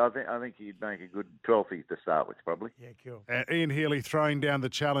think he'd make a good 12th to start with, probably. Yeah, cool. Ian Healy throwing down the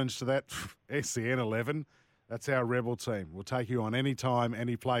challenge to that SCN 11. That's our Rebel team. We'll take you on any time,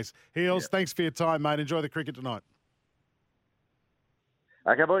 any place. Heels, thanks for your time, mate. Enjoy the cricket tonight.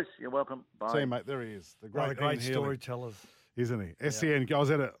 Okay, boys. You're welcome. Bye. See you, mate. There he is. The great Great Ian Healy, storytellers. isn't he?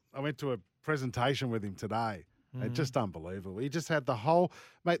 SCN. I went to a presentation with him today. It's just unbelievable. He just had the whole,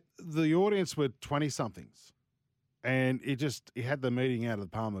 mate, the audience were 20-somethings. And he had the meeting out of the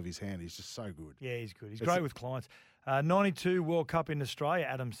palm of his hand. He's just so good. Yeah, he's good. He's great with clients. 92 World Cup in Australia,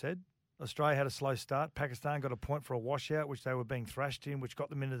 Adam said. Australia had a slow start. Pakistan got a point for a washout, which they were being thrashed in, which got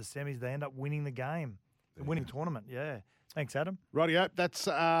them into the semis. They end up winning the game, winning the tournament. Yeah. Thanks, Adam. Rightio. That's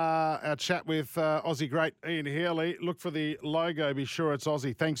our chat with Aussie great Ian Healy. Look for the logo. Be sure it's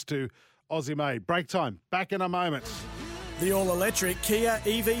Aussie. Thanks to Aussie Made. Break time. Back in a moment. The all-electric Kia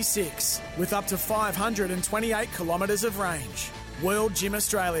EV6 with up to 528 kilometres of range. World Gym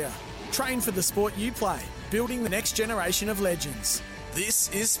Australia. Train for the sport you play. Building the next generation of legends.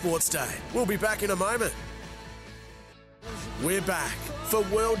 This is Sportsday. We'll be back in a moment. We're back for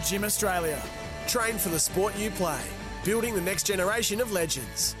World Gym Australia. Train for the sport you play. Building the next generation of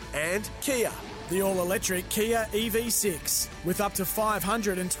legends. And Kia. The all-electric Kia EV6 with up to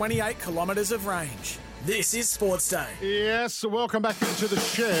 528 kilometres of range. This is Sportsday. Yes, so welcome back into the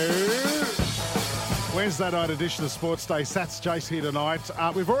show. Wednesday night edition of Sportsday. Sats Jace here tonight.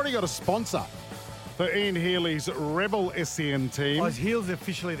 We've already got a sponsor for Ian Healy's Rebel SEN team. Oh, is Heels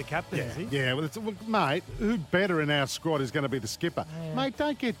officially the captain, is he? Yeah, well, mate, who better in our squad is going to be the skipper? Yeah. Mate,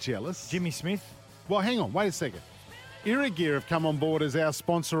 don't get jealous. Jimmy Smith? Well, hang on, wait a second. Irrigear have come on board as our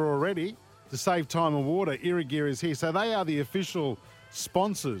sponsor already to save time and water. Irrigear is here. So they are the official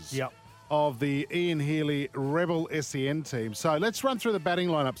sponsors of the Ian Healy Rebel SEN team. So let's run through the batting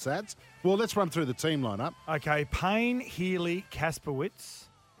lineup, Sats. Well, let's run through the team lineup. Okay, Payne, Healy, Kasperwitz,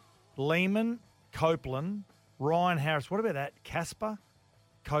 Lehman, Copeland, Ryan Harris. What about that? Casper,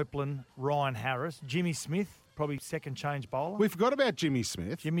 Copeland, Ryan Harris, Jimmy Smith, probably second change bowler. We forgot about Jimmy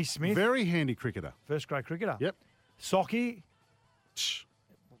Smith. Jimmy Smith. Very handy cricketer. First grade cricketer. Yep. Socky.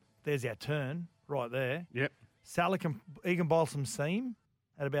 There's our turn right there. Yep. Salah he can bowl some seam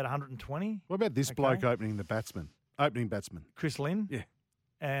at about 120. What about this bloke opening batsman? Chris Lynn. Yeah.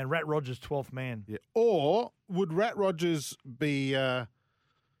 And Rat Rogers, 12th man. Yeah. Or would Rat Rogers be, I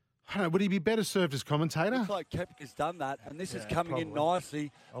don't know, would he be better served as commentator? Looks like Kepka's done that, and this is coming probably in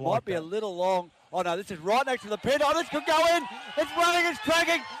nicely. I Might like be that. a little long. Oh, no, this is right next to the pin. Oh, this could go in. It's running, it's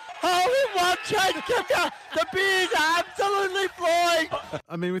cracking. Oh, one change, Kepka. The beers are absolutely flying.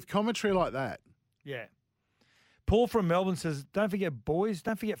 I mean, with commentary like that. Yeah. Paul from Melbourne says, don't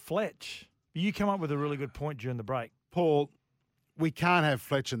forget Fletch. You come up with a really good point during the break. Paul, we can't have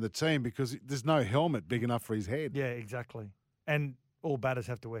Fletch in the team because there's no helmet big enough for his head. Yeah, exactly. And all batters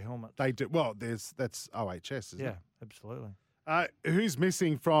have to wear helmets. They do. Well, that's OHS, isn't it? Yeah, absolutely. Who's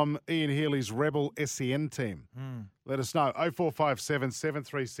missing from Ian Healy's Rebel SEN team? Let us know. 0457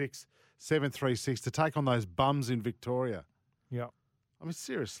 736 736 to take on those bums in Victoria. Yeah. I mean,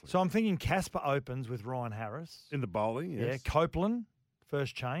 seriously. So I'm thinking Casper opens with Ryan Harris. In the bowling, yes. Yeah, Copeland,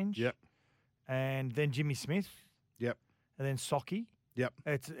 first change. Yep. And then Jimmy Smith. Yep. And then Socky. Yep.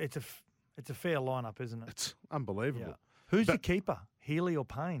 It's a fair lineup, isn't it? It's unbelievable. Yeah. Who's the keeper, Healy or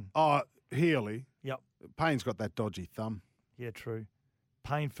Payne? Oh, Healy. Yep. Payne's got that dodgy thumb. Yeah, true.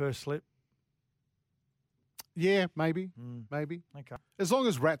 Payne first slip. Yeah, maybe. Maybe. Okay. As long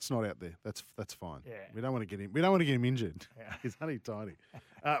as Rat's not out there, that's fine. Yeah. We don't want to get him. We don't want to get him injured. Yeah. He's only tiny.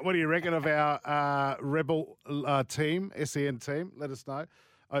 What do you reckon of our Rebel team, SEN team? Let us know.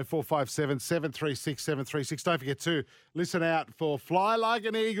 0457 736 736. Don't forget to listen out for Fly Like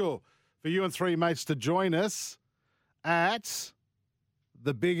an Eagle for you and three mates to join us at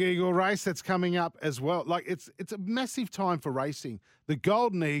the Big Eagle race that's coming up as well. Like, it's a massive time for racing. The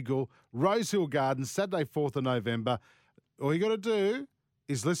Golden Eagle, Rosehill Gardens, Saturday, 4th of November. All you got to do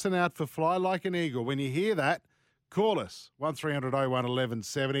is listen out for Fly Like an Eagle. When you hear that, call us, 1300 01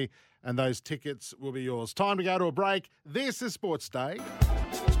 1170, and those tickets will be yours. Time to go to a break. This is Sportsday.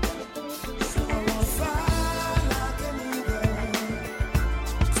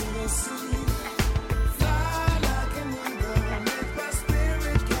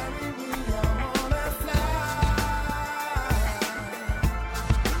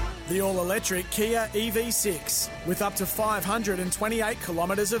 The all-electric Kia EV6 with up to 528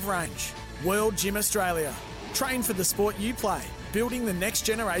 kilometres of range. World Gym Australia. Train for the sport you play, building the next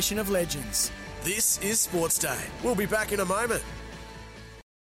generation of legends. This is Sports Day. We'll be back in a moment.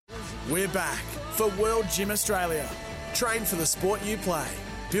 We're back for World Gym Australia. Train for the sport you play,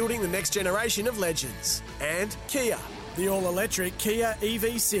 building the next generation of legends. And Kia. The all-electric Kia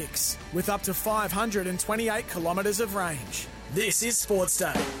EV6 with up to 528 kilometres of range. This is Sports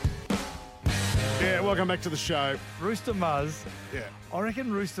Day. Yeah, welcome back to the show. Rooster Muzz. Yeah. I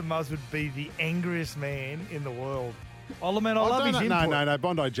reckon Rooster Muzz would be the angriest man in the world. Oh, man, I love his input. No,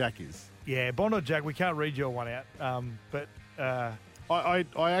 Bondi Jack is. Yeah, Bondi Jack, we can't read your one out. But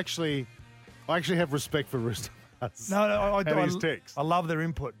I actually have respect for Rooster Muzz. No, and his text. I love their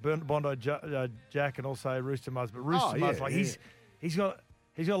input. Bondi Jack and also Rooster Muzz. But Rooster Muzz, he's got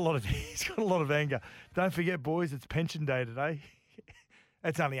a lot of anger. Don't forget, boys, it's pension day today.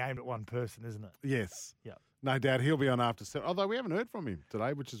 That's only aimed at one person, isn't it? Yes. Yeah. No doubt he'll be on after 7. Although we haven't heard from him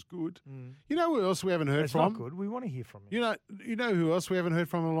today, which is good. You know who else we haven't heard from? It's not good. We want to hear from him. You know who else we haven't heard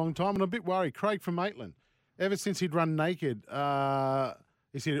from in a long time? And I'm a bit worried. Craig from Maitland. Ever since he'd run naked,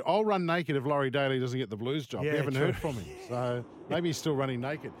 he said, I'll run naked if Laurie Daly doesn't get the Blues job. Yeah, we haven't true. heard from him. So maybe he's still running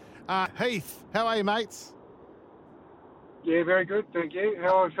naked. Heath, how are you, mates? Yeah, very good. Thank you.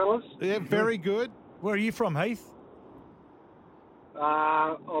 How are you, fellas? Yeah, very good. Where are you from, Heath?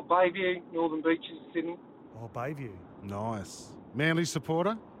 Bayview, Northern Beaches, Sydney. Oh, Bayview. Nice. Manly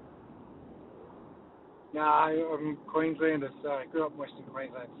supporter? No, I'm Queenslander, so I grew up in Western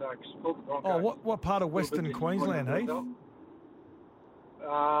Queensland, so I support the Broncos. Oh, what part of Western Queensland, Heath?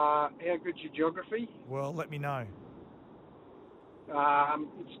 How good's your geography? Well, let me know.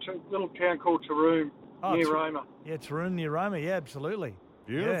 It's a little town called Taroom, near Roma. Yeah, Taroom near Roma. Yeah, absolutely.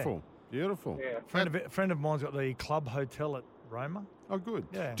 Beautiful. Beautiful. Yeah. Friend of mine's got the club hotel at Roma. Oh, good.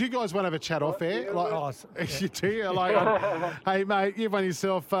 Yeah. Do you guys want to have a chat off air? Yeah, Hey, mate, you've won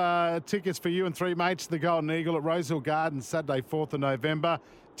yourself tickets for you and 3 mates to the Golden Eagle at Rosehill Gardens, Saturday, 4th of November.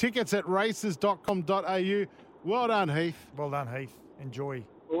 Tickets at races.com.au. Well done, Heath. Well done, Heath. Enjoy.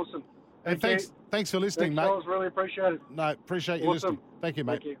 Awesome. And thanks for listening, mate. Thanks, really appreciate it. No, appreciate you Awesome. listening. Thank you,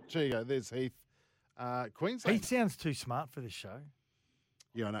 mate. Thank you. There you go. There's Heath. Queensland. Heath sounds too smart for this show.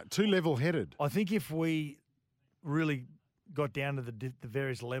 Yeah, I know. Too level-headed. I think if we really got down to the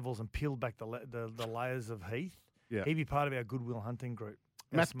various levels and peeled back the layers of Heath, he'd be part of our Goodwill Hunting group,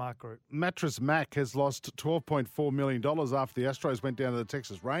 our smart group. Mattress Mac has lost $12.4 million after the Astros went down to the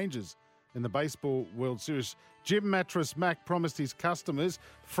Texas Rangers in the Baseball World Series. Jim Mattress Mac promised his customers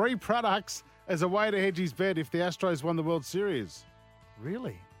free products as a way to hedge his bet if the Astros won the World Series.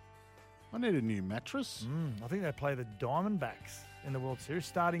 Really? I need a new mattress. I think they play the Diamondbacks in the World Series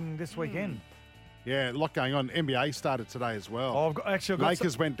starting this weekend. Yeah, a lot going on. NBA started today as well. Oh, I've got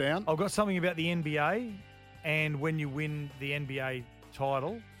Lakers went down. I've got something about the NBA, and when you win the NBA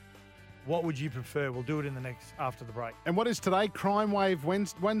title, what would you prefer? We'll do it after the break. And what is today? Crime Wave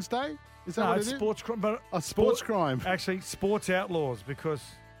Wednesday? Is that what it is? Sports crime. But sports crime. Actually, sports outlaws, because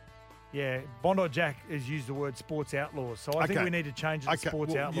Bondi Jack has used the word sports outlaws. So I think we need to change it to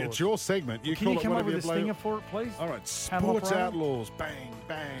sports outlaws. It's your segment. Can you come up with a stinger for it, please? All right, sports outlaws. Bang,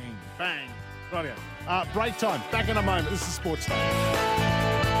 bang, bang. Rightio. Break time. Back in a moment. This is Sports Day.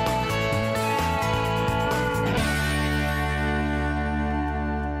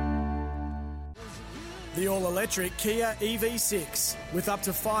 The all-electric Kia EV6 with up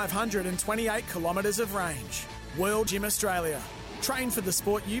to 528 kilometres of range. World Gym Australia. Train for the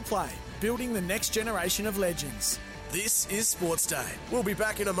sport you play, building the next generation of legends. This is Sports Day. We'll be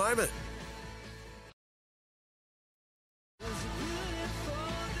back in a moment.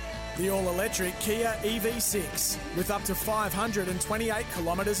 The all-electric Kia EV6 with up to 528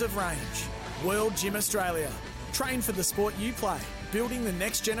 kilometres of range. World Gym Australia. Train for the sport you play, building the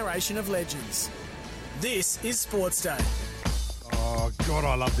next generation of legends. This is Sports Day. Oh, God,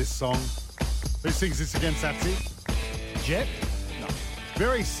 I love this song. Who sings this again, Satsy? Jet? No.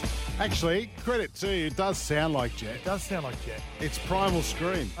 Actually, credit to you, it does sound like Jet. It does sound like Jet. It's Primal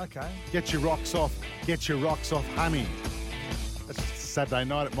Scream. Okay. Get your rocks off, honey. That's Saturday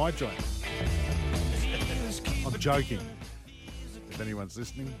night at my joint. I'm joking. If anyone's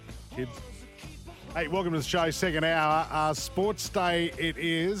listening, kids. Hey, welcome to the show, second hour. Sports Day it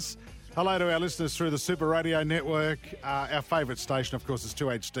is. Hello to our listeners through the Super Radio Network. Our favourite station, of course, is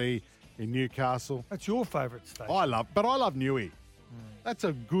 2HD in Newcastle. That's your favourite station. I love Newey. That's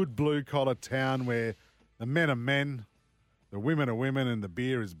a good blue-collar town where the men are men, the women are women, and the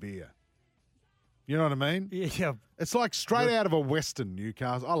beer is beer. You know what I mean? Yeah. It's like straight out of a Western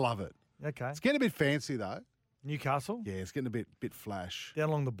Newcastle. I love it. Okay. It's getting a bit fancy, though. Newcastle? Yeah, it's getting a bit flash. Down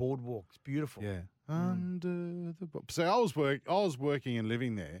along the boardwalk. It's beautiful. Yeah. Under the... So I was working and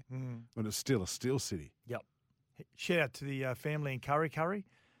living there when it's still a steel city. Yep. Shout out to the family in Curry. Curry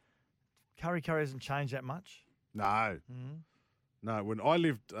hasn't changed that much. No. No, when I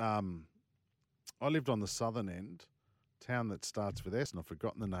lived on the southern end, town that starts with S, and I've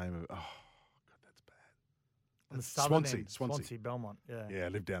forgotten the name of it. Oh, God, that's bad. On the southern end. Swansea, Belmont. Yeah. Yeah, I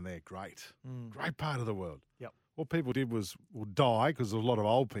lived down there. Great. Great part of the world. Yep. What people did was die because there's a lot of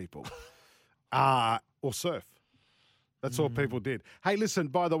old people. Or surf. That's all people did. Hey, listen,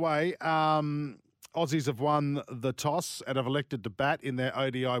 by the way, Aussies have won the toss and have elected to bat in their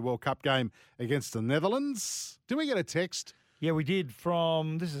ODI World Cup game against the Netherlands. Did we get a text? Yeah, we did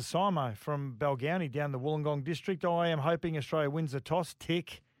this is Simo from Balgownie down the Wollongong district. I am hoping Australia wins the toss,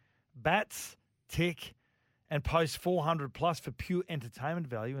 tick, bats, tick, and post 400 plus for pure entertainment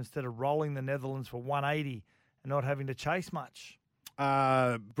value instead of rolling the Netherlands for 180 and not having to chase much.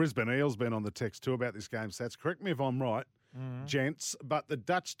 Brisbane Eels been on the text too about this game stats. Correct me if I'm right, gents, but the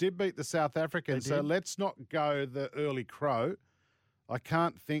Dutch did beat the South Africans, so let's not go the early crow. I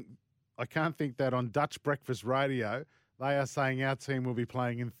can't think that on Dutch breakfast radio they are saying our team will be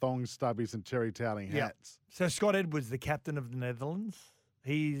playing in thongs, stubbies and terry toweling hats. So Scott Edwards, the captain of the Netherlands,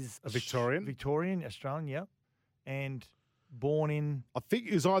 he's a Victorian? Victorian, Australian, yep. And born in... I think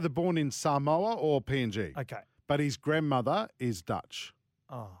he was either born in Samoa or PNG. Okay. But his grandmother is Dutch.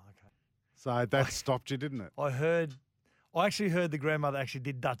 Oh, okay. So that stopped you, didn't it? I actually heard the grandmother actually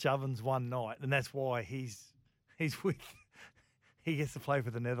did Dutch ovens one night, and that's why he gets to play for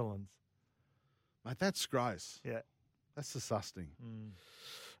the Netherlands. Mate, that's gross. Yeah. That's disgusting.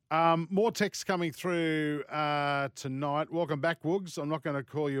 More texts coming through tonight. Welcome back, Woogs. I'm not going to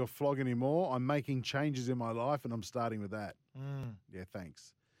call you a flog anymore. I'm making changes in my life, and I'm starting with that. Yeah,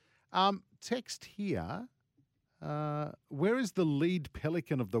 thanks. Text here. Where is the lead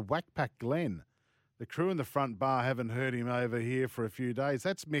pelican of the Whackpack Glen? The crew in the front bar haven't heard him over here for a few days.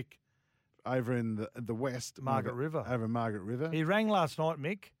 That's Mick over in the west. Margaret River. Over Margaret River. He rang last night,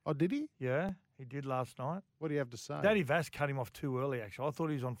 Mick. Oh, did he? Yeah, he did last night. What do you have to say? Daddy Vass cut him off too early, actually. I thought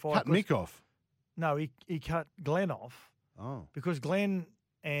he was on fire. Cut Mick off? No, he cut Glenn off. Oh. Because Glenn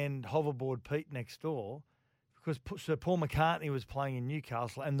and Hoverboard Pete next door, because Sir Paul McCartney was playing in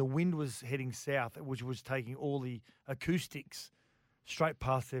Newcastle and the wind was heading south, which was taking all the acoustics straight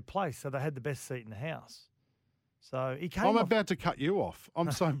past their place. So they had the best seat in the house. So he came I'm off. about to cut you off.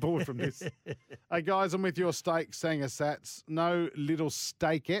 I'm so bored from this. Hey, guys, I'm with your steak, Sanger Sats. No little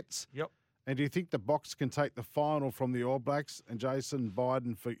steakettes. Yep. And do you think the Box can take the final from the All Blacks? And Jason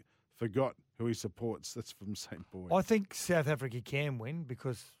Biden forgot who he supports. That's from St. Boyd. I think South Africa can win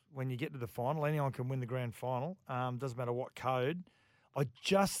because when you get to the final, anyone can win the grand final. Doesn't matter what code. I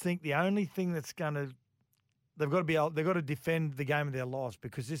just think the only thing that's going to they've got to defend the game of their lives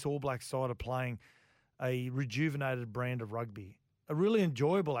because this All Black side are playing a rejuvenated brand of rugby, a really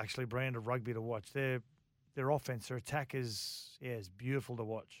enjoyable actually brand of rugby to watch. Their offense, their attack is beautiful to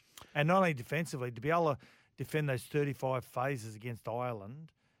watch, and not only defensively to be able to defend those 35 phases against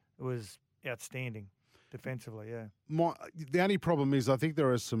Ireland, it was outstanding. Defensively, yeah. The only problem is I think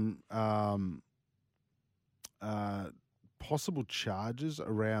there are some possible charges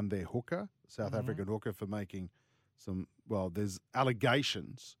around their hooker, South African hooker, for making some, there's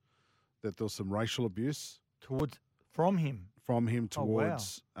allegations that there was some racial abuse. From him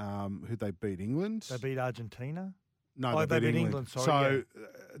towards who they beat, England? They beat Argentina? No, they beat England. Sorry,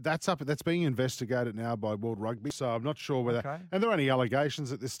 that's being investigated now by World Rugby, so I'm not sure whether, and there are only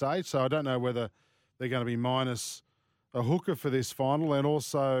allegations at this stage, so I don't know whether they're going to be minus a hooker for this final, and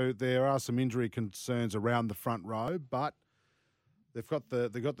also there are some injury concerns around the front row, but they've got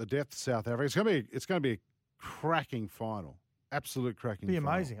the depth. South Africa. It's going to be a cracking final, absolute cracking. Be final.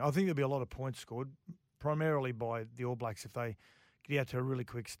 amazing. I think there'll be a lot of points scored, primarily by the All Blacks if they get out to a really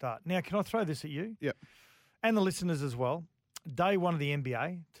quick start. Now, can I throw this at you? Yep. And the listeners as well. Day one of the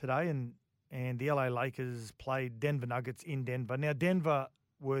NBA today, and the LA Lakers played Denver Nuggets in Denver. Now, Denver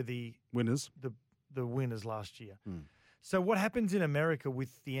were the winners. The winners last year. So what happens in America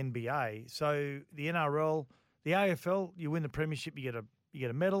with the NBA? So the NRL, The AFL, you win the premiership, you get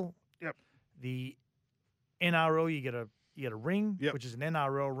a medal. Yep. The NRL, you get a ring, Yep. which is an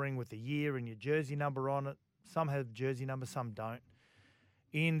NRL ring with a year and your jersey number on it. Some have jersey numbers, some don't.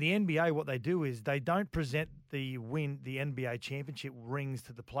 In the NBA, what they do is they don't present the NBA championship rings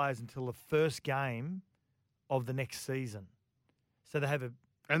to the players until the first game of the next season. So they have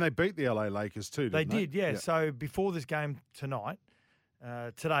And they beat the LA Lakers too, didn't they? did, yeah. So before this game tonight,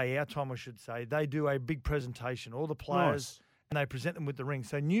 today, our time I should say, they do a big presentation, all the players, and they present them with the ring.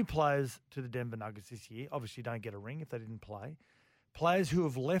 So new players to the Denver Nuggets this year obviously don't get a ring if they didn't play. Players who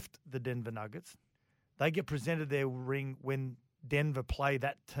have left the Denver Nuggets, they get presented their ring when Denver play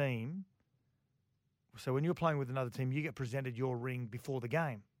that team. So when you're playing with another team, you get presented your ring before the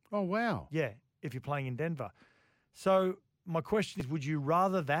game. Oh, wow. Yeah, if you're playing in Denver. So my question is, would you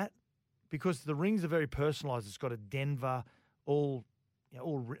rather that? Because the rings are very personalised. It's got a Denver, all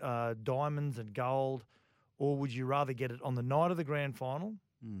diamonds and gold. Or would you rather get it on the night of the grand final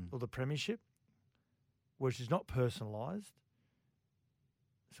or the premiership, which is not personalised?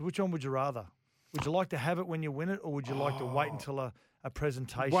 So which one would you rather? Would you like to have it when you win it, or would you like to wait until a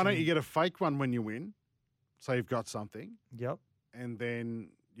presentation? Why don't you get a fake one when you win? So you've got something. Yep. And then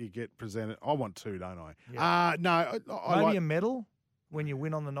you get presented. I want two, don't I? Yeah. No. Maybe a medal when you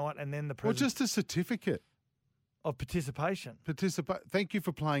win on the night, and then the Well, just a certificate of participation. Thank you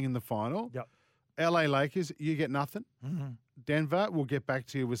for playing in the final. Yep. LA Lakers, you get nothing. Mm-hmm. Denver, we'll get back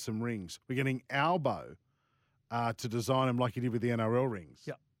to you with some rings. We're getting Albo to design them like he did with the NRL rings.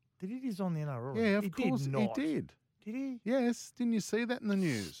 Yep. Did he design the NRL? Yeah, of he course did not. he did. Did he? Yes. Didn't you see that in the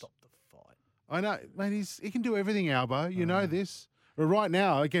news? Stop the fight. I know, mate. He can do everything, Albo. You know this. But right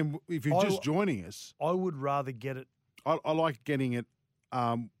now, again, if you're just joining us, I would rather get it. I like getting it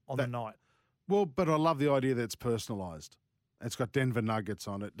on the night. Well, but I love the idea that it's personalised. It's got Denver Nuggets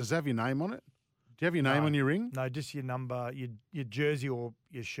on it. Does it have your name on it? Do you have your name on your ring? No, just your number, your jersey or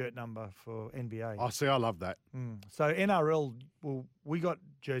your shirt number for NBA. Oh, see, I love that. So NRL, well, we got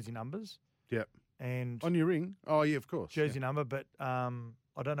jersey numbers. Yep. And on your ring? Oh, yeah, of course. Jersey number, but I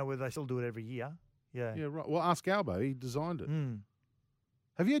don't know whether they still do it every year. Yeah. Yeah, right. Well, ask Albo. He designed it.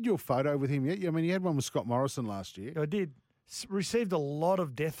 Have you had your photo with him yet? I mean, you had one with Scott Morrison last year. I did. Received a lot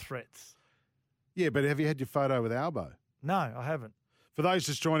of death threats. Yeah, but have you had your photo with Albo? No, I haven't. For those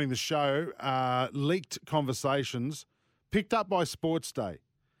just joining the show, leaked conversations picked up by Sportsday.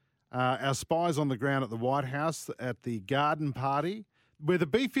 Our spies on the ground at the White House at the garden party where the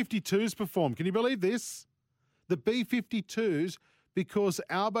B-52s performed. Can you believe this? The B-52s, because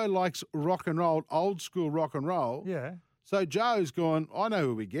Albo likes rock and roll, old school rock and roll. Yeah. So Joe's gone, I know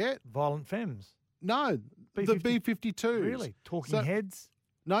who we get. Violent Femmes. No, the B-52s. Really? Talking Heads?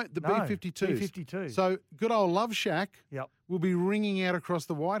 No, the B-52s. B-52s. So good old Love Shack Yep. will be ringing out across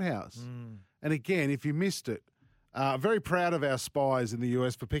the White House. And again, if you missed it, very proud of our spies in the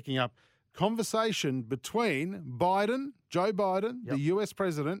US for picking up conversation between Biden, Joe Biden, the US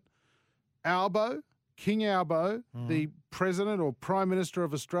president, Albo, King Albo, the president or prime minister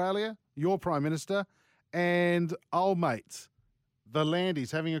of Australia, your prime minister, and old mates, the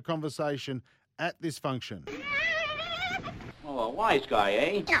Landies, having a conversation at this function. Oh, a wise guy,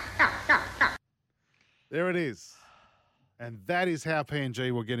 eh? There it is. And that is how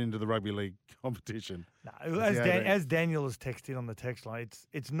PNG will get into the rugby league competition. No, as Daniel has texted on the text line,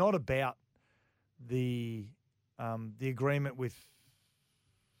 it's not about the agreement with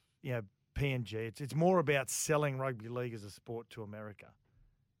PNG. It's more about selling rugby league as a sport to America.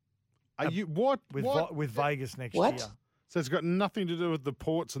 Are you what? With Vegas next year? So it's got nothing to do with the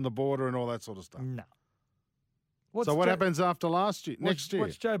ports and the border and all that sort of stuff. No. So what happens after next year?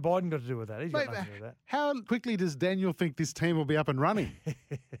 What's Joe Biden got to do with that? He's got nothing to do with that. How quickly does Daniel think this team will be up and running?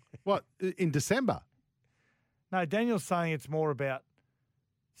 What, in December? No, Daniel's saying it's more about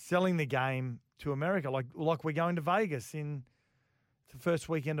selling the game to America, like we're going to Vegas in the first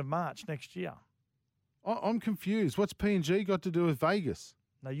weekend of March next year. I'm confused. What's PNG got to do with Vegas?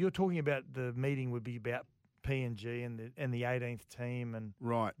 No, you're talking about the meeting would be about PNG and the 18th team, and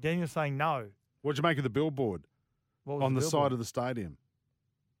right. Daniel's saying no. What'd you make of the billboard on the side of the stadium?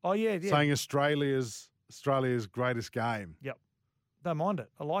 Oh yeah. Saying Australia's greatest game. Yep. Don't mind it.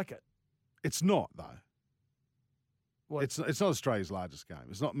 I like it. It's not though. What? It's not Australia's largest game.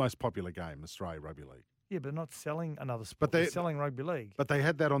 It's not the most popular game in Australia Rugby League. Yeah, but not selling another sport. They're selling rugby league. But they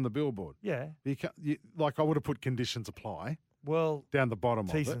had that on the billboard. Yeah. Like I would have put conditions apply. Well, down the bottom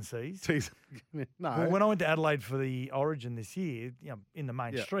of it. T's and C's. No. Well, when I went to Adelaide for the Origin this year, in the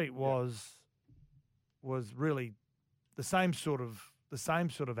main street was really the same sort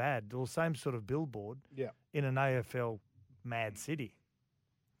of ad or same sort of billboard. Yeah. In an AFL mad city.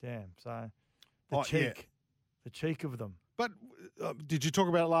 Damn. So the cheek. The cheek of them. But did you talk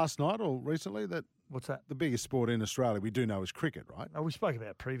about it last night or recently? What's that? The biggest sport in Australia, we do know, is cricket, right? Oh, we spoke about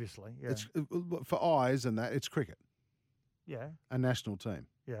it previously. Yeah. It's, for eyes and that, it's cricket. Yeah. A national team.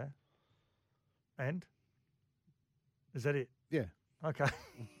 Yeah. And? Is that it? Yeah. Okay.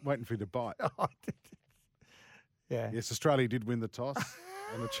 Waiting for you to bite. Yeah. Yes, Australia did win the toss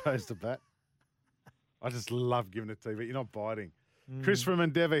and it chose to bat. I just love giving it to you, but you're not biting. Chris from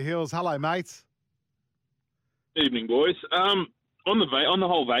Endeavour Hills. Hello, mate. Evening, boys. On the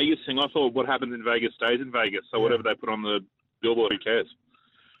whole Vegas thing, I thought what happens in Vegas stays in Vegas. So whatever they put on the billboard, who cares?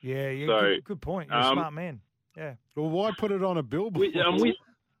 Yeah. So, good point. You're a smart man. Yeah. Well, why put it on a billboard?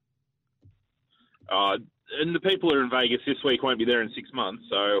 And the people who are in Vegas this week won't be there in 6 months,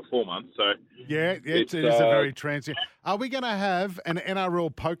 or 4 months. So yeah, it is a very transient. Are we going to have an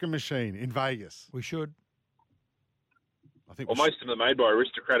NRL poker machine in Vegas? We should. I think. Well, most of them are made by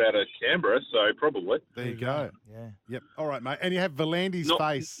Aristocrat out of Canberra, so probably. There you go. Yeah. Yep. All right, mate. And you have Volandi's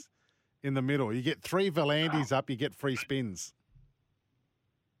face in the middle. You get 3 Volandis up, you get free spins.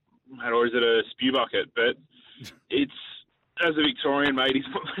 Or is it a spew bucket? But it's, as a Victorian, mate, he's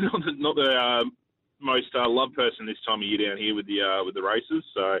not the most loved person this time of year down here with the races.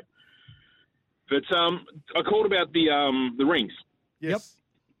 So, but I called about the rings. Yes.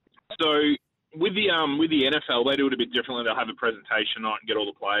 So with the NFL, they do it a bit differently. They'll have a presentation night and get all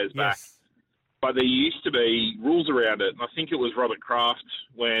the players back. But there used to be rules around it, and I think it was Robert Kraft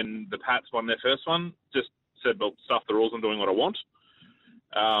when the Pats won their first one. Just said, "Well, stuff the rules. I'm doing what I want."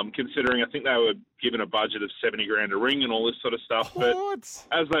 Considering I think they were given a budget of $70,000 a ring and all this sort of stuff. But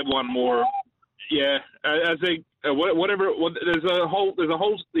as they've won more. Yeah, as they there's a whole.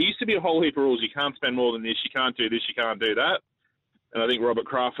 There used to be a whole heap of rules. You can't spend more than this. You can't do this. You can't do that. And I think Robert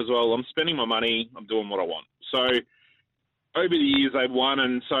Kraft as well. I'm spending my money. I'm doing what I want. So over the years they've won,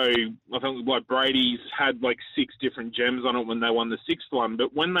 and so I think like Brady's had like 6 different gems on it when they won the 6th one.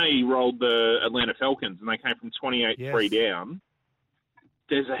 But when they rolled the Atlanta Falcons and they came from 28-3 down,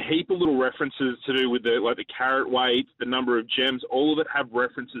 there's a heap of little references to do with the carat weight, the number of gems. All of it have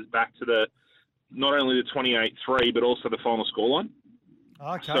references back to the. Not only the 28-3, but also the final scoreline.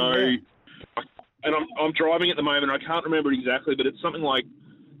 Okay. So, and I'm driving at the moment. I can't remember it exactly, but it's something like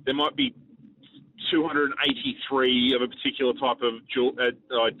there might be 283 of a particular type of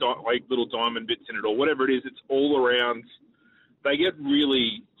like little diamond bits in it, or whatever it is. It's all around. They get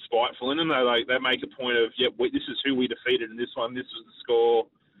really spiteful in them. They make a point of, this is who we defeated in this one. This was the score.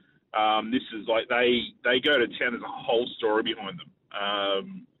 This is like they go to town. There's a whole story behind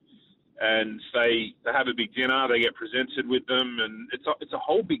them. And they have a big dinner, they get presented with them, and it's a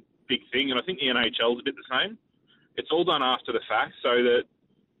whole big thing. And I think the NHL is a bit the same. It's all done after the fact, so that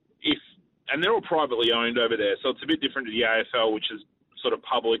and they're all privately owned over there, so it's a bit different to the AFL, which is sort of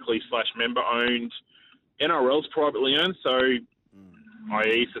publicly / member owned. NRL's privately owned, so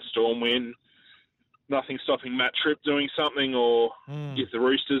i.e. if the Storm win, nothing stopping Matt Tripp doing something, or if the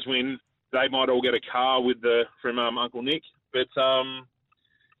Roosters win, they might all get a car from Uncle Nick. But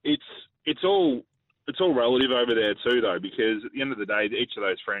it's all relative over there too, though, because at the end of the day, each of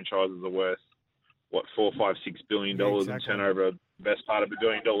those franchises are worth $4, $5, $6 billion and turn over the best part of $1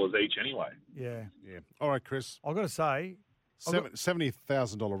 billion each anyway. Yeah. All right, Chris. I've got to say,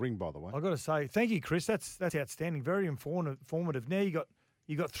 $70,000 ring, by the way. I've got to say, thank you, Chris. That's outstanding. Very informative. Now you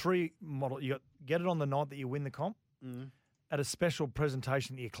got 3 models. You got get it on the night that you win the comp. At a special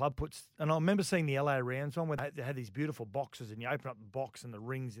presentation that your club puts. And I remember seeing the LA Rams one where they had these beautiful boxes, and you open up the box and the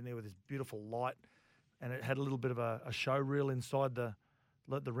rings in there with this beautiful light, and it had a little bit of a show reel inside the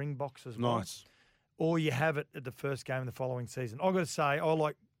ring box as well. Nice. Or you have it at the first game of the following season. I've got to say, I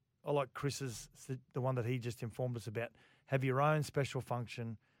like Chris's, the one that he just informed us about. Have your own special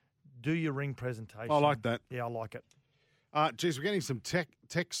function. Do your ring presentation. I like that. Yeah, I like it. Geez, we're getting some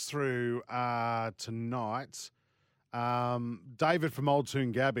texts through tonight. David from Old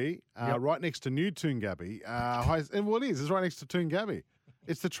Toongabbie, right next to New Toongabbie. And what is? It's right next to Toongabbie.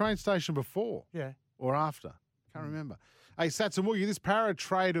 It's the train station before. Yeah. Or after. Can't remember. Hey, Sats and Woogie, this power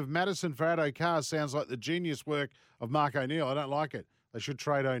trade of Madison for Addo Carr sounds like the genius work of Mark O'Neill. I don't like it. They should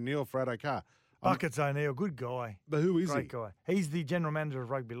trade O'Neill for Addo Carr. Buckets O'Neill, good guy. But who is he? Great guy. He's the general manager of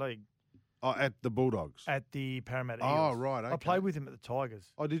rugby league. Oh, at the Bulldogs? At the Parramatta Eagles. Oh, right. Okay. I played with him at the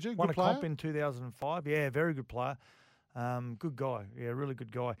Tigers. Oh, did you? Won good a player? comp in 2005. Yeah, very good player. Good guy. Yeah, really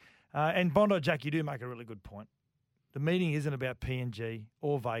good guy. And Bondi Jack, you do make a really good point. The meeting isn't about PNG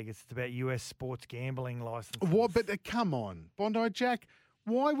or Vegas. It's about US sports gambling licenses. What? But come on, Bondi Jack,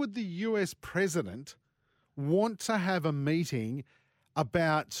 why would the US president want to have a meeting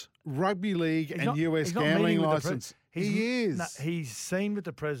about rugby league and US gambling license? He is. No, he's seen with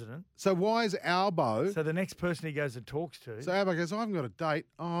the president. So why is Albo? So the next person he goes and talks to. So Albo goes, I haven't got a date.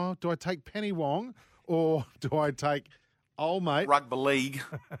 Oh, do I take Penny Wong or do I take old mate? Rugby league.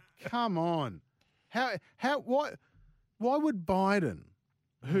 Come on. Why would Biden,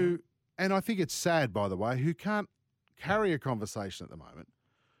 who, and I think it's sad, by the way, who can't carry a conversation at the moment,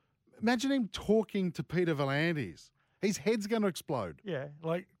 imagine him talking to Peter V'landys. His head's going to explode. Yeah,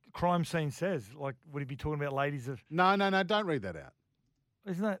 like crime scene says. Like, would he be talking about ladies of? No, don't read that out.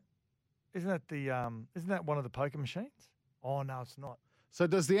 Isn't that one of the poker machines? Oh no, it's not. So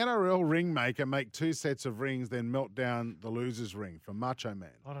does the NRL ring maker make 2 sets of rings, then melt down the loser's ring from Macho Man?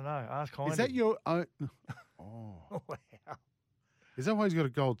 I don't know. Ask Hindy. Is that your own? Oh. Wow. Is that why he's got a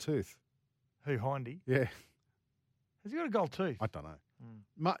gold tooth? Who, Hindy? Yeah. Has he got a gold tooth? I don't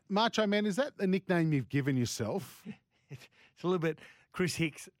know. Macho Man, is that the nickname you've given yourself? It's a little bit. Chris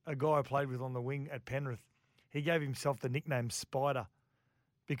Hicks, a guy I played with on the wing at Penrith, he gave himself the nickname Spider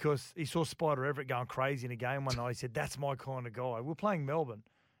because he saw Spider Everett going crazy in a game one night. He said, that's my kind of guy. We're playing Melbourne.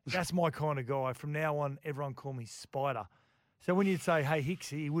 That's my kind of guy. From now on, everyone call me Spider. So when you'd say, hey, Hicks,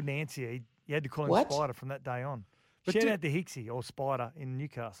 he wouldn't answer you. You had to call him Spider from that day on. But shout out to Hicksy or Spider in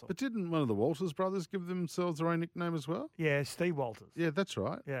Newcastle. But didn't one of the Walters brothers give themselves their own nickname as well? Yeah, Steve Walters. Yeah, that's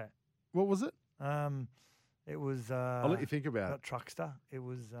right. Yeah. What was it? It was... I'll let you think about not Truckster. It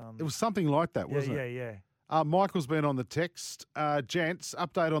was... it was something like that, wasn't it? Yeah. Michael's been on the text. Gents,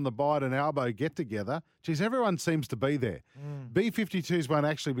 update on the Biden Albo get-together. Geez, everyone seems to be there. B-52s won't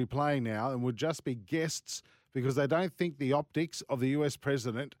actually be playing now and would just be guests because they don't think the optics of the US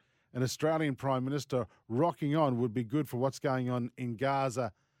president and Australian Prime Minister rocking on would be good for what's going on in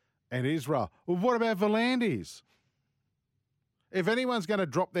Gaza and Israel. Well, what about V'landys? If anyone's going to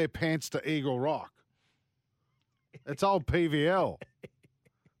drop their pants to Eagle Rock, it's old PVL.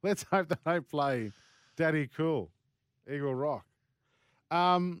 Let's hope they don't play Daddy Cool, Eagle Rock.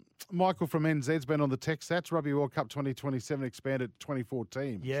 Michael from NZ's been on the text. That's Rugby World Cup 2027 expanded to 24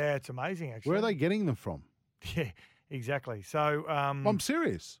 teams. Yeah, it's amazing, actually. Where are they getting them from? Yeah, exactly. So I'm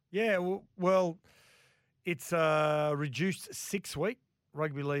serious. Yeah, well, it's a reduced 6-week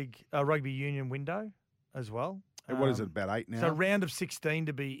rugby union window as well. And what is it, about 8 now? So round of 16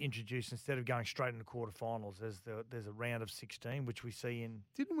 to be introduced instead of going straight into quarterfinals. There's a round of 16, which we see in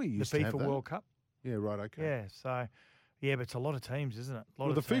Didn't we used the to have FIFA that? World Cup. Yeah, right, okay. Yeah, so, yeah, but it's a lot of teams, isn't it?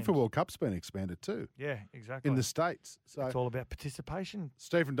 Well, the FIFA World Cup's been expanded too. Yeah, exactly. In the States. So it's all about participation.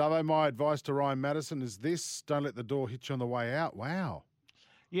 Stephen Dubbo, my advice to Ryan Madison is this: don't let the door hit you on the way out. Wow.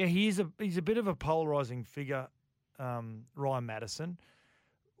 Yeah, he's a bit of a polarising figure, Ryan Madison.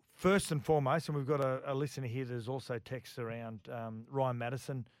 First and foremost, and we've got a listener here that's also texts around Ryan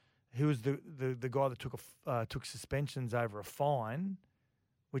Madison, who was the guy that took suspensions over a fine,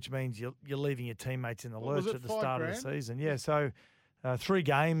 which means you're leaving your teammates in the lurch at the start of the season. Yeah, so 3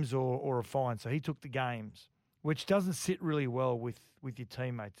 games or a fine. So he took the games, which doesn't sit really well with your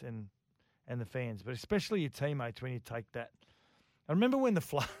teammates and the fans, but especially your teammates when you take that. I remember when the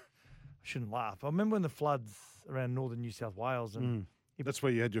flood. I shouldn't laugh. I remember when the floods around northern New South Wales and. That's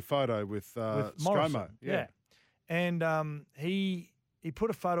where you had your photo with Morrison. ScoMo. Yeah. And he put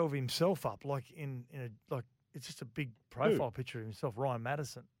a photo of himself up, like it's just a big profile picture of himself, Ryan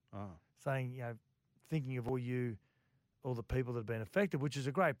Madison, saying, thinking of all the people that have been affected, which is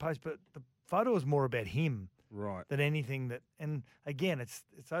a great post. But the photo is more about him, than anything that. And again, it's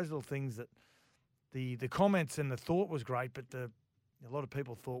those little things that the comments and the thought was great, but a lot of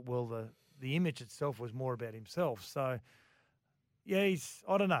people thought, well, the image itself was more about himself. So. Yeah,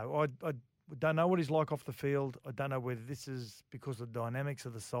 I don't know. I don't know what he's like off the field. I don't know whether this is because of the dynamics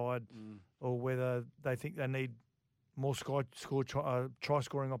of the side or whether they think they need more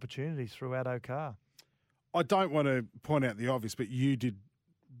try-scoring opportunities throughout Okar. I don't want to point out the obvious, but you did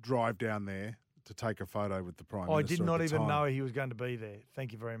drive down there to take a photo with the Prime Minister. I did not at the even time. know he was going to be there.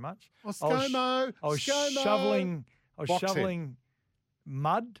 Thank you very much. Oh, ScoMo! I was shoveling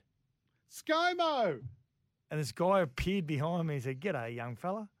mud. ScoMo! And this guy appeared behind me and said, "G'day, young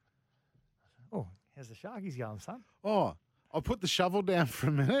fella." Oh, how's the Sharkies going, son? Oh, I'll put the shovel down for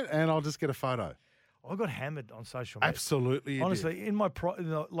a minute and I'll just get a photo. I got hammered on social media. Absolutely, you honestly, did. in my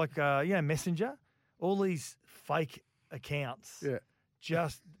Messenger, all these fake accounts. Yeah.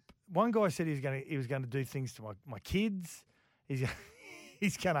 Just one guy said he was going to do things to my kids.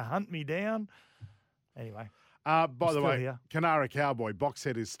 He's going to hunt me down. Anyway. By the way, here. Canara Cowboy,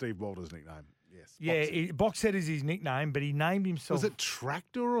 Boxhead is Steve Walter's nickname. Yes. Yeah, Boxhead is his nickname, but he named himself. Was it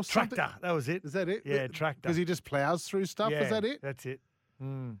Tractor or something? Tractor, that was it. Is that it? Yeah, Tractor. Because he just ploughs through stuff, Yeah, is that it? That's it.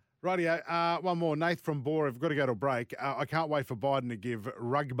 Rightio, one more. Nath from Bora, I've got to go to a break. I can't wait for Biden to give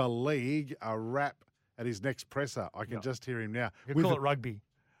rugby league a rap at his next presser. I can just hear him now. You call it rugby.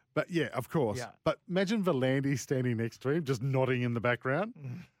 But yeah, of course. Yeah. But imagine Volandis standing next to him, just nodding in the background.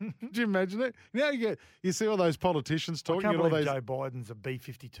 Could you imagine it? You see all those politicians talking. I can't all believe those... Joe Biden's a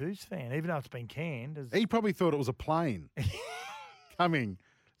B-52s fan, even though it's been canned. He probably thought it was a plane coming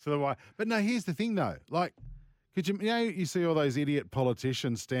to the White. But no, here's the thing though. Like, could you see all those idiot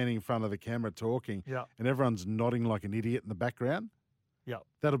politicians standing in front of the camera talking, and everyone's nodding like an idiot in the background? Yeah.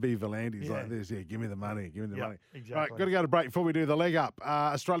 That'll be Volandis like this. Yeah, give me the money. Give me the money. Exactly. All right, got to go to break before we do the leg up.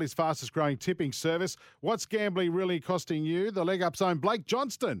 Australia's fastest growing tipping service. What's gambling really costing you? The leg up's own Blake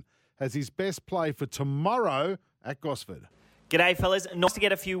Johnston has his best play for tomorrow at Gosford. G'day, fellas. Nice to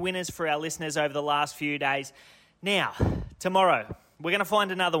get a few winners for our listeners over the last few days. Now, tomorrow, we're going to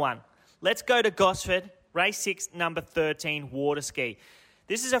find another one. Let's go to Gosford, race 6, number 13, water ski.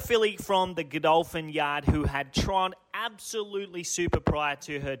 This is a filly from the Godolphin yard who had trialled absolutely super prior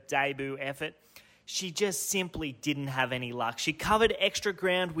to her debut effort. She just simply didn't have any luck. She covered extra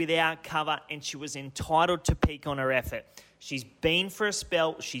ground without cover and she was entitled to peak on her effort. She's been for a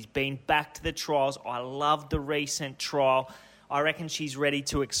spell. She's been back to the trials. I love the recent trial. I reckon she's ready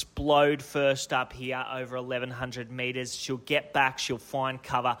to explode first up here over 1,100 metres. She'll get back, she'll find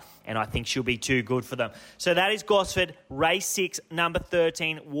cover, and I think she'll be too good for them. So that is Gosford, race 6, number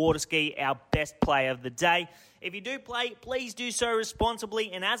 13, water ski, our best play of the day. If you do play, please do so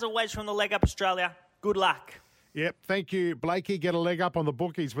responsibly. And as always from the Leg Up Australia, good luck. Yep, thank you, Blakey. Get a leg up on the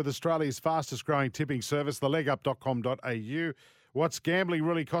bookies with Australia's fastest growing tipping service, thelegup.com.au. What's gambling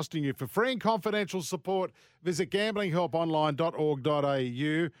really costing you? For free and confidential support, visit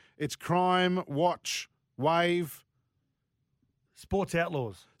gamblinghelponline.org.au. It's Crime Watch Wave. Sports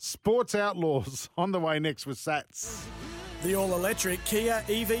Outlaws. Sports Outlaws on the way next with Sats. The all-electric Kia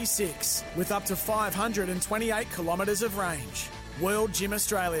EV6 with up to 528 kilometres of range. World Gym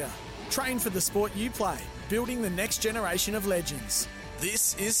Australia. Train for the sport you play, building the next generation of legends.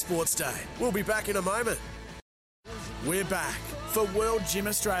 This is Sportsday. We'll be back in a moment. We're back for World Gym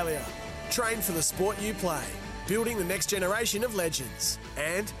Australia. Train for the sport you play, building the next generation of legends.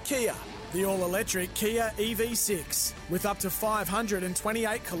 And Kia, the all-electric Kia EV6 with up to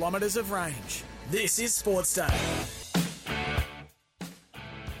 528 kilometres of range. This is Sports Day.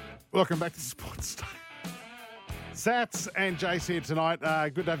 Welcome back to Sports Day. Sats and Jace here tonight.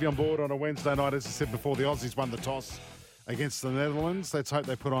 Good to have you on board on a Wednesday night. As I said before, the Aussies won the toss against the Netherlands. Let's hope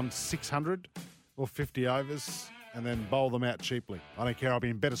they put on 600 or 50 overs and then bowl them out cheaply. I don't care. I'll be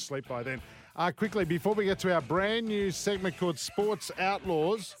in better sleep by then. Quickly, before we get to our brand new segment called Sports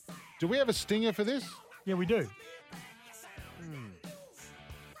Outlaws, do we have a stinger for this? Yeah, we do.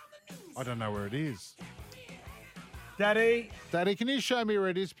 I don't know where it is. Daddy, can you show me where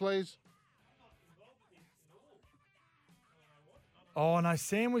it is, please? Oh, no,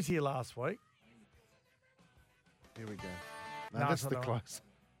 Sam was here last week. Here we go. No, that's the close.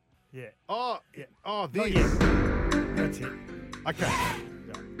 Yeah. Oh, yeah. Oh, Not this. yet. That's it. Okay.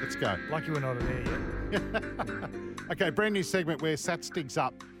 Let's go. Lucky we're not in there yet. Okay, brand new segment where Sats digs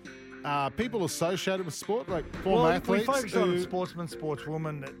up people associated with sport, like former athletes. We focus on sportsmen,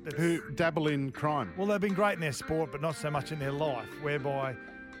 sportswomen who dabble in crime. Well, they've been great in their sport, but not so much in their life, whereby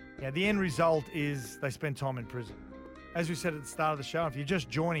the end result is they spend time in prison. As we said at the start of the show, if you're just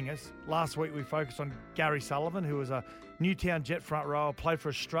joining us, last week we focused on Gary Sullivan, who was a Newtown Jet front rower, played for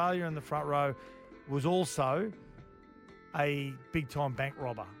Australia in the front row, was also a big-time bank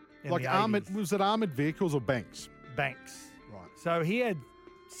robber. Like was it armoured vehicles or banks? Banks. Right. So he had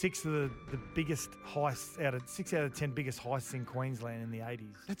 6 of the biggest heists, 6 out of 10 biggest heists in Queensland in the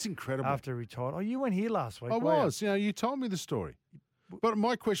 80s. That's incredible. After he retired. Oh, you went here last week. I was. You told me the story. But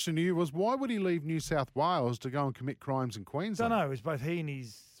my question to you was, why would he leave New South Wales to go and commit crimes in Queensland? I don't know. It was both he and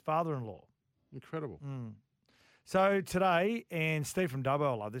his father-in-law. Incredible. So today, and Steve from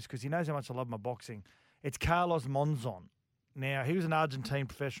Dubbo will love this because he knows how much I love my boxing, it's Carlos Monzon. Now, he was an Argentine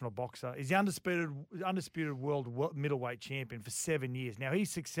professional boxer. He's the undisputed world middleweight champion for 7 years. Now, he's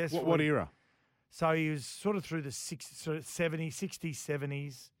successful. What era? So he was sort of through the 60s,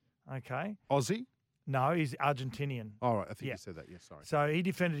 70s, okay. Aussie? No, he's Argentinian. All right, I think you said that. Yeah, sorry. So he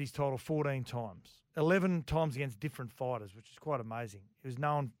defended his title 14 times, 11 times against different fighters, which is quite amazing. He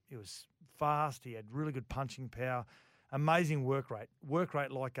was fast. He had really good punching power, amazing work rate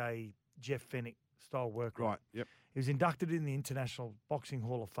like a Jeff Fennick style work rate. Right, yep. He was inducted in the International Boxing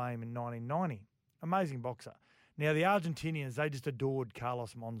Hall of Fame in 1990. Amazing boxer. Now, the Argentinians, they just adored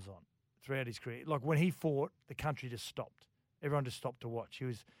Carlos Monzon throughout his career. Like, when he fought, the country just stopped. Everyone just stopped to watch. He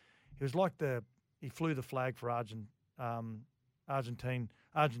was like he flew the flag for Argentina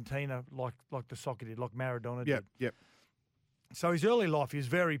like the soccer did, like Maradona did. Yep. So his early life, he was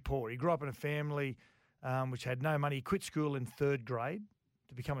very poor. He grew up in a family which had no money. He quit school in 3rd grade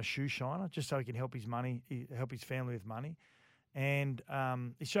to become a shoe shiner, just so he can help his family with money. And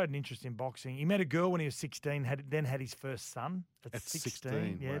he showed an interest in boxing. He met a girl when he was 16, then had his first son at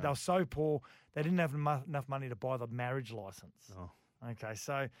 16. Yeah, wow. They were so poor, they didn't have enough money to buy the marriage license. Oh. Okay,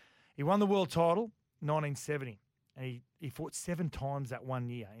 so he won the world title in 1970. And he fought 7 times that one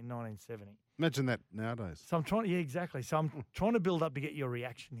year in 1970. Imagine that nowadays. So I'm exactly. So I'm trying to build up to get your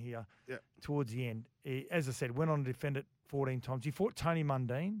reaction here towards the end. He, as I said, went on to defend it 14 times. He fought Tony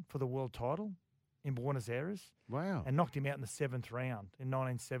Mundine for the world title in Buenos Aires. Wow. And knocked him out in the 7th round in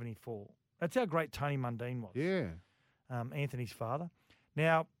 1974. That's how great Tony Mundine was. Yeah. Anthony's father.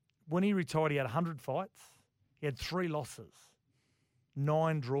 Now, when he retired, he had 100 fights. He had 3 losses,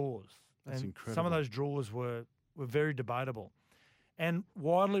 9 draws. That's and incredible. Some of those draws were very debatable. And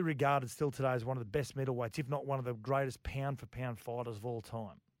widely regarded still today as one of the best middleweights, if not one of the greatest pound-for-pound fighters of all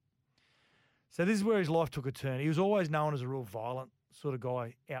time. So this is where his life took a turn. He was always known as a real violent sort of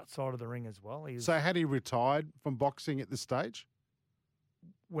guy outside of the ring as well. So had he retired from boxing at this stage?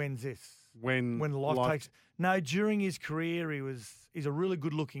 When's this? When life takes... No, during his career, he's a really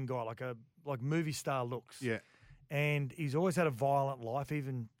good-looking guy, like movie star looks. Yeah. And he's always had a violent life,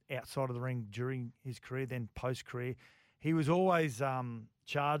 even outside of the ring during his career, then post-career. He was always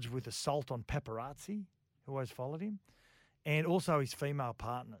charged with assault on paparazzi, who always followed him, and also his female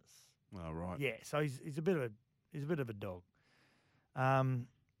partners. Oh, right. Yeah, so he's a bit of a dog.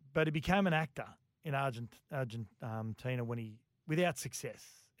 But he became an actor in Argentina without success.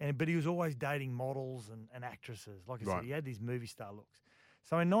 But he was always dating models and actresses. Like I said, he had these movie star looks.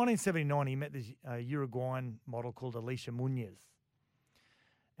 So in 1979, he met this Uruguayan model called Alicia Munoz.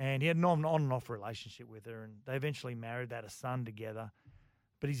 And he had an on and off relationship with her, and they eventually married. They had a son together.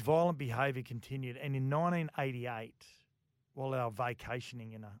 But his violent behaviour continued. And in 1988, while they were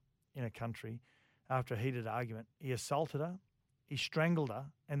vacationing in a country, after a heated argument, he assaulted her, he strangled her,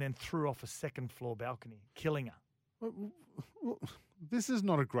 and then threw off a 2nd-floor balcony, killing her. This is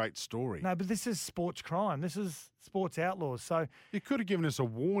not a great story. No, but this is sports crime. This is sports outlaws. So you could have given us a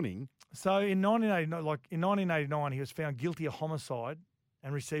warning. So in 1989, he was found guilty of homicide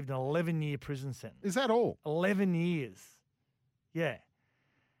and received an 11-year prison sentence. Is that all? 11 years. Yeah.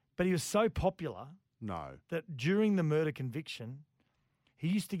 But he was so popular that during the murder conviction, he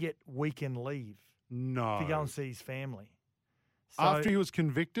used to get weekend leave to go and see his family. So, after he was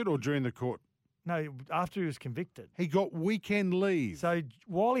convicted or during the court? No, after he was convicted. He got weekend leave. So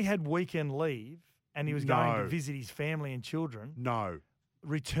while he had weekend leave and he was going to visit his family and children,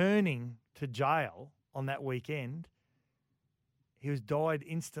 returning to jail on that weekend, he died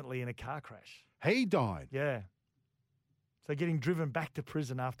instantly in a car crash. He died? Yeah. So getting driven back to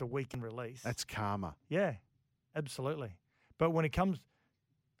prison after weekend release. That's karma. Yeah, absolutely. But when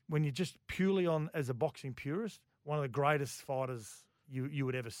you're just purely on as a boxing purist, one of the greatest fighters you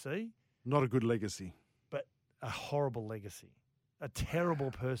would ever see. Not a good legacy. But a horrible legacy. A terrible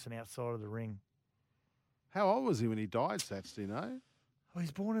person outside of the ring. How old was he when he died, Sats, do you know? Well, he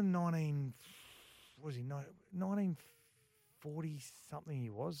was born in 1940-something he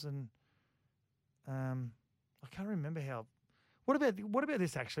was. And I can't remember how. What about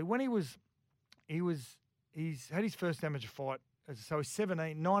this, actually? When he's had his first amateur fight, so he's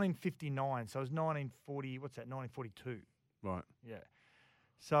 1959, so it was 1942. Right. Yeah.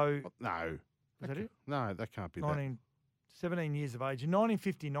 So no, is that it? No, that can't be that. 17 years of age. In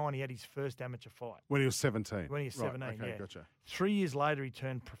 1959, he had his first amateur fight. When he was 17. When he was 17, right, okay, yeah. Gotcha. 3 years later, he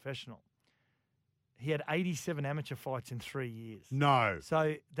turned professional. He had 87 amateur fights in 3 years. No.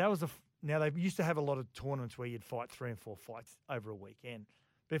 So that was now they used to have a lot of tournaments where you'd fight 3 and 4 fights over a weekend.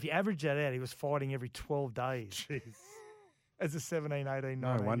 But if you average that out, he was fighting every 12 days. Jeez. As a 17, 18, 19.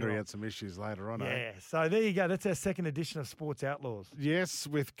 No wonder he had some issues later on. Yeah. So there you go. That's our second edition of Sports Outlaws. Yes,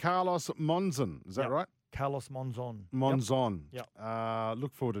 with Carlos Monzon. Is that right? Carlos Monzon. Monzon. Yep.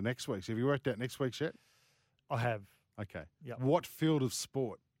 Look forward to next week's. Have you worked out next week's yet? I have. Okay. Yep. What field of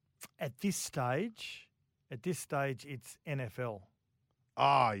sport? At this stage, it's NFL.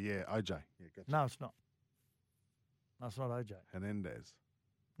 Ah, yeah, OJ. Yeah, gotcha. No, it's not. No, it's not OJ. Hernandez.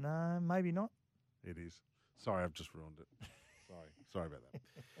 No, maybe not. It is. Sorry, I've just ruined it. Sorry about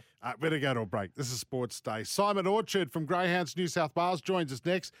that. Better go to a break. This is Sports Day. Simon Orchard from Greyhounds New South Wales joins us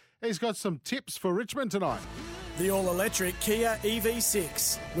next. He's got some tips for Richmond tonight. The all-electric Kia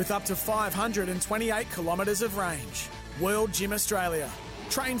EV6 with up to 528 kilometres of range. World Gym Australia.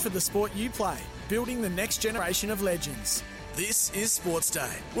 Train for the sport you play, building the next generation of legends. This is Sports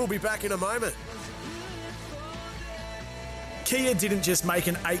Day. We'll be back in a moment. Kia didn't just make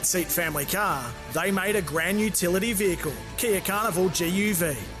an 8-seat family car, they made a grand utility vehicle, Kia Carnival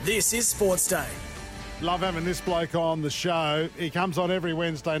GUV. This is Sports Day. Love having this bloke on the show. He comes on every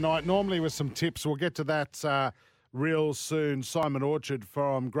Wednesday night, normally with some tips. We'll get to that real soon. Simon Orchard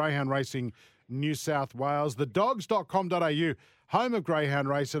from Greyhound Racing New South Wales. Thedogs.com.au, home of Greyhound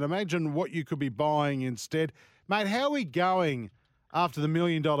Race, and imagine what you could be buying instead. Mate, how are we going after the $1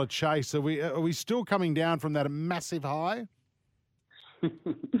 million chase? Are we still coming down from that massive high?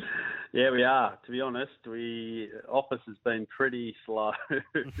 Yeah, we are. To be honest, office has been pretty slow,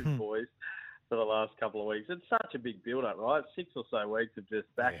 boys, for the last couple of weeks. It's such a big build-up, right? 6 or so weeks of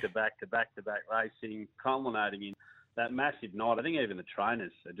just back-to-back racing, culminating in that massive night. I think even the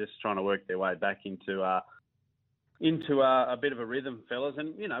trainers are just trying to work their way back into a bit of a rhythm, fellas.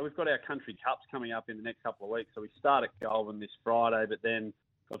 And, you know, we've got our country cups coming up in the next couple of weeks. So we start at Goulburn this Friday, but then,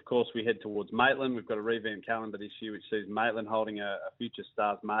 of course, we head towards Maitland. We've got a revamped calendar this year, which sees Maitland holding a Future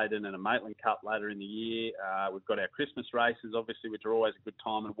Stars Maiden and a Maitland Cup later in the year. We've got our Christmas races, obviously, which are always a good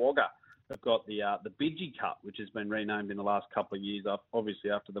time. And Wagga have got the Bidgie Cup, which has been renamed in the last couple of years,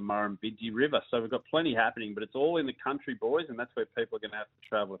 obviously after the Murrumbidgee River. So we've got plenty happening, but it's all in the country, boys, and that's where people are going to have to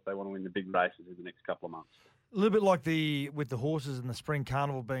travel if they want to win the big races in the next couple of months. A little bit like with the horses and the spring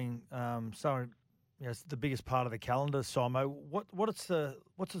carnival being it's the biggest part of the calendar, Simo. What's the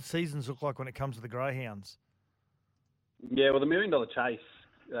seasons look like when it comes to the greyhounds? Yeah, well, the $1 million chase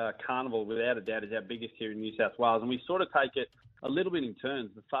carnival, without a doubt, is our biggest here in New South Wales, and we sort of take it a little bit in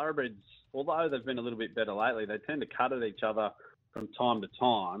turns. The thoroughbreds, although they've been a little bit better lately, they tend to cut at each other from time to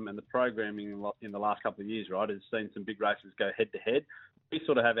time, and the programming in the last couple of years, right, has seen some big races go head-to-head. We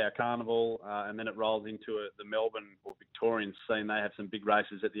sort of have our carnival, and then it rolls into the Melbourne or Victorian scene. They have some big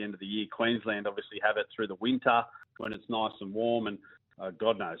races at the end of the year. Queensland obviously have it through the winter when it's nice and warm, and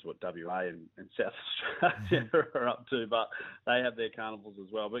God knows what WA and South Australia are up to, but they have their carnivals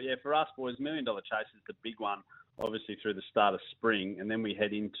as well. But yeah, for us boys, $1 million chase is the big one, obviously through the start of spring, and then we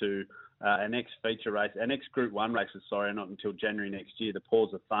head into our next feature race, our next Group 1 races, not until January next year, the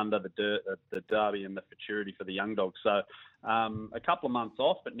Paws of Thunder, the Derby and the Futurity for the young dogs. So a couple of months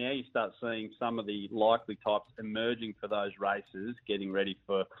off, but now you start seeing some of the likely types emerging for those races, getting ready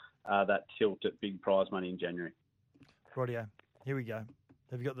for that tilt at big prize money in January. Rightio. Here we go.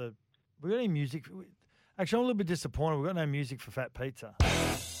 Have you got any music? Actually, I'm a little bit disappointed. We've got no music for Fat Pizza.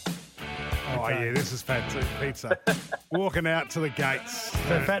 Oh, yeah, this is Fat Pizza. Walking out to the gates.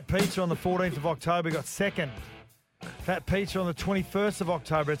 So Fat Pizza on the 14th of October got second. Fat Pizza on the 21st of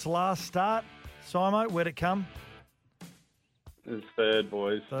October. Its last start. Simo, where'd it come? It's third,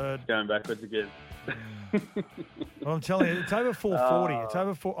 boys. Third. Going backwards again. Well, I'm telling you, it's over 440. It's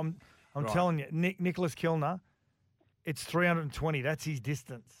over 4. I'm right. Telling you, Nicholas Kilner, it's 320. That's his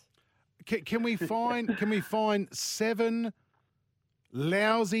distance. Can we find 7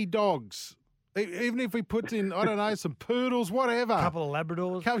 lousy dogs? Even if we put in, I don't know, some poodles, whatever. A couple of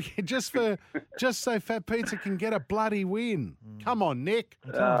Labradors. Just so Fat Pizza can get a bloody win. Come on, Nick.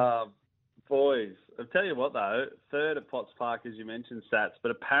 Boys, I'll tell you what, though, third at Potts Park, as you mentioned, Sats,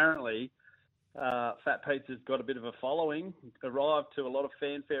 but apparently Fat Pizza's got a bit of a following. Arrived to a lot of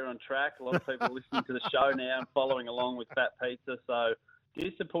fanfare on track. A lot of people listening to the show now and following along with Fat Pizza. So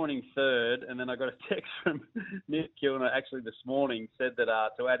disappointing third. And then I got a text from Nick Kilner actually this morning, said that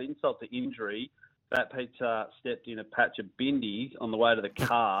to add insult to injury, Fat Pizza stepped in a patch of bindies on the way to the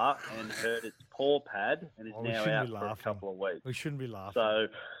car and hurt its paw pad and is now out for a couple of weeks. We shouldn't be laughing. So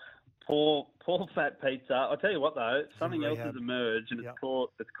poor Fat Pizza. I'll tell you what, though, something else has emerged, and it's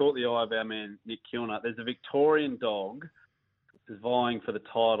caught the eye of our man Nick Kilner. There's a Victorian dog that's vying for the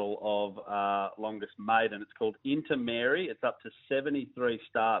title of longest maiden. It's called Intermary. It's up to 73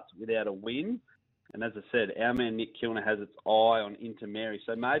 starts without a win. And as I said, our man Nick Kilner has its eye on Intermary.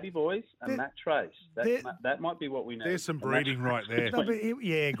 So maybe, boys, a match race. That might be what we need. There's some breeding right there.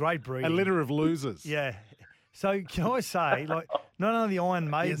 Yeah, great breeding. A litter of losers. Yeah. So can I say, like, not only the Iron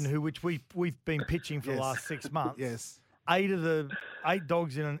Maiden, which we've been pitching for the last 6 months. Yes. 8 of the 8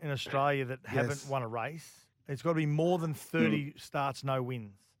 dogs in Australia that haven't won a race. It's got to be more than 30 starts, no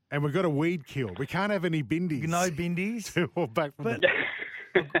wins. And we've got a weed kill. We can't have any bindies. No bindies. Or back from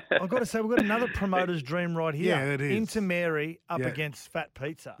I've got to say, we've got another promoter's dream right here. Yeah, it is. Intermary up against Fat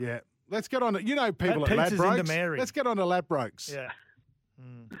Pizza. Yeah. Let's get on it. You know people Fat at Pizza's Ladbrokes. Intermary. Let's get on to Ladbrokes. Yeah.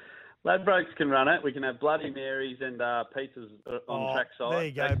 Ladbrokes can run it. We can have Bloody Marys and pizzas on track side. There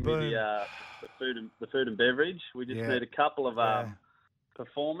you go, that can boom. be the food and beverage. We just need a couple of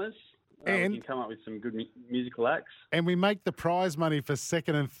performers. And we can come up with some good musical acts. And we make the prize money for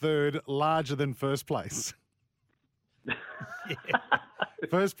second and third larger than first place.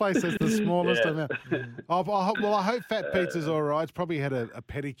 First place is the smallest amount. I hope Fat Pizza's all right. It's probably had a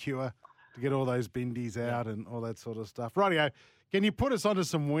pedicure to get all those bindies out and all that sort of stuff. Rightio. Can you put us onto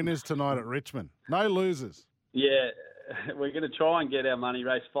some winners tonight at Richmond? No losers. Yeah, we're going to try and get our money.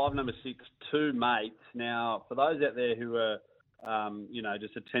 Race 5, number 6, Two Mates. Now, for those out there who are,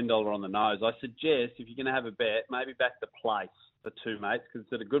 just a $10 on the nose, I suggest if you're going to have a bet, maybe back the place for Two Mates because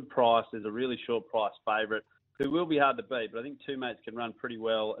it's at a good price. There's a really short price favourite who will be hard to beat, but I think Two Mates can run pretty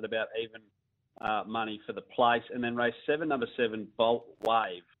well at about even money for the place. And then race 7, number 7, Bolt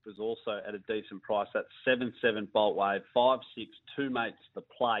Wave was also at a decent price. That's 7-7 Bolt Wave, 5-6 Two Mates the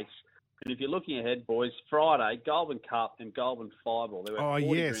place. And if you're looking ahead, boys, Friday, Goulburn Cup and Goulburn Fireball. They were 40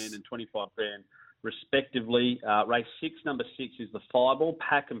 grand and 25 grand respectively. Race 6, number 6 is the Fireball,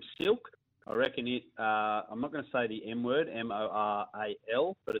 Packham Silk. I reckon it, I'm not going to say the M word,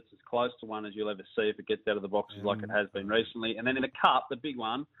 M-O-R-A-L, but it's as close to one as you'll ever see if it gets out of the boxes like it has been recently. And then in the Cup, the big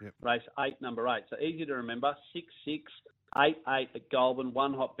one, race 8, number 8. So easy to remember, 6-6, 8-8 at Goulburn,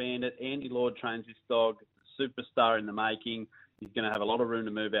 One Hot Bandit. Andy Lord trains this dog, superstar in the making. He's going to have a lot of room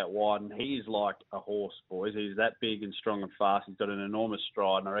to move out wide, and he is like a horse, boys. He's that big and strong and fast. He's got an enormous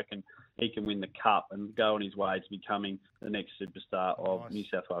stride, and I reckon he can win the Cup and go on his way to becoming the next superstar of New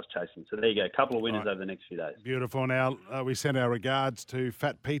South Wales Chasing. So there you go, a couple of winners over the next few days. Beautiful. Now, we send our regards to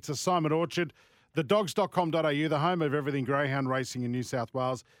Fat Pizza, Simon Orchard, thedogs.com.au, the home of everything greyhound racing in New South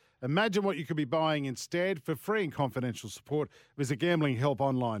Wales. Imagine what you could be buying instead. For free and confidential support, visit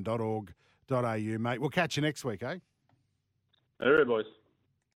gamblinghelponline.org.au, mate. We'll catch you next week, eh? All right, boys.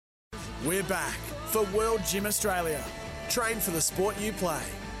 We're back for World Gym Australia. Train for the sport you play.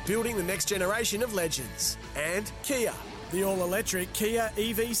 Building the next generation of legends. And Kia, the all-electric Kia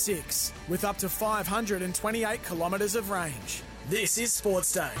EV6 with up to 528 kilometres of range. This is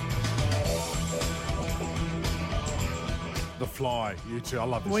Sportsday. The Fly, you two. I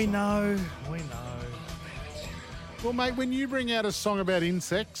love this We song. know. Well, mate, when you bring out a song about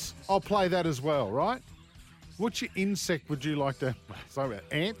insects, I'll play that as well, right? Which insect would you like to say about?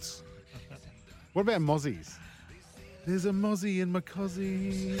 Ants? What about mozzies? There's a mozzie in my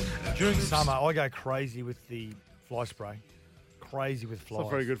cozzie. During summer, I go crazy with the fly spray. Crazy with It's flies.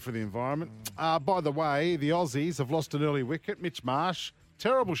 not very good for the environment. By the way, the Aussies have lost an early wicket. Mitch Marsh,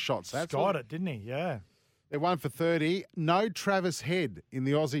 terrible shots. That's Got it, didn't he? Yeah. They're 1 for 30. No Travis Head in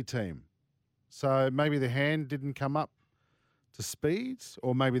the Aussie team. So maybe the hand didn't come up to speed,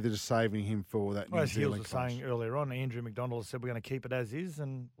 or maybe they're just saving him for that Well, New as Hills Zealand was clash. saying earlier on, Andrew McDonald said we're going to keep it as is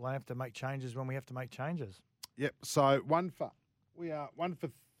and we'll have to make changes when we have to make changes. Yep. So we are 1 for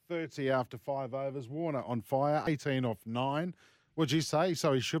 30 after 5 overs. Warner on fire, 18 off 9. What'd you say?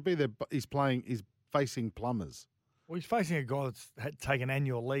 So he should be there. He's facing plumbers. Well, he's facing a guy that's had taken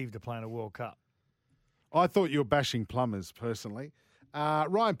annual leave to play in a World Cup. I thought you were bashing plumbers personally.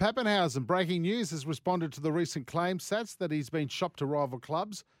 Ryan Pappenhausen, breaking news, has responded to the recent claim, Sats, that he's been shopped to rival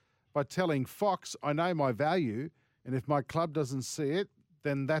clubs by telling Fox, I know my value, and if my club doesn't see it,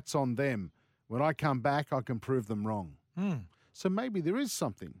 then that's on them. When I come back, I can prove them wrong. So maybe there is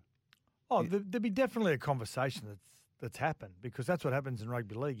something. Oh, there'd be definitely a conversation that's happened because that's what happens in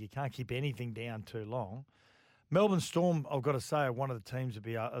rugby league. You can't keep anything down too long. Melbourne Storm, I've got to say, are one of the teams that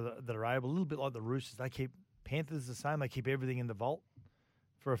are able, a little bit like the Roosters. They keep Panthers the same. They keep everything in the vault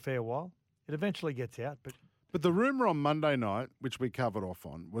for a fair while. It eventually gets out. But the rumour on Monday night, which we covered off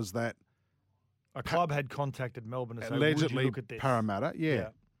on, was that a club had contacted Melbourne to say, would allegedly you look at this? Parramatta, yeah.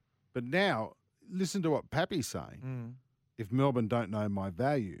 But now, listen to what Pappy's saying. If Melbourne don't know my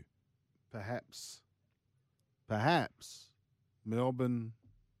value, perhaps Melbourne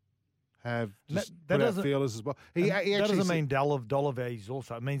have just that put out doesn't- feelers as well. And He that actually doesn't said- mean dollar values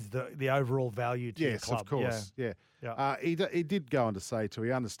also. It means the overall value to your Yes, club. of course. Yeah. Yeah. He did go on to say, too,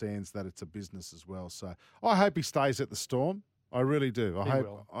 he understands that it's a business as well. So I hope he stays at the Storm. I really do. I He hope.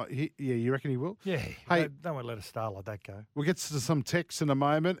 will. You reckon he will? Yeah. Hey, Don't let a star like that go. we'll get to some texts in a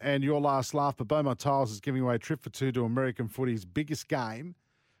moment and your last laugh. But Beaumont Tiles is giving away a trip for two to American footy's biggest game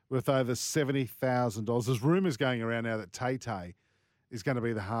worth over $70,000. There's rumours going around now that Tay-Tay is going to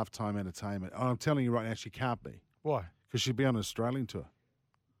be the halftime entertainment. And I'm telling you right now, she can't be. Why? Because she'll be on an Australian tour.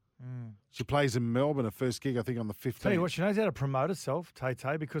 She plays in Melbourne, her first gig, I think, on the 15th. Tell you what, she knows how to promote herself,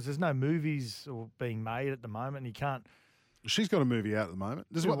 Tay-Tay, because there's no movies being made at the moment, and you can't. She's got a movie out at the moment.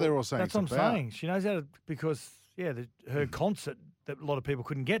 This is what they're all saying. That's what I'm saying. She knows how to, because, her concert that a lot of people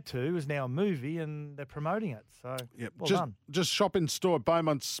couldn't get to is now a movie, and they're promoting it. So, well done. Just shop in store at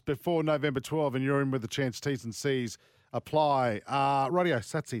Beaumont's before November 12, and you're in with a chance. T's and C's apply. Radio,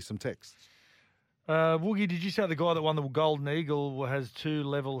 Satsy, some texts. Woogie, did you say the guy that won the Golden Eagle has two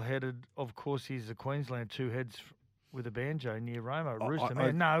level-headed? Of course, he's a Queensland, two heads with a banjo near Roma. Rooster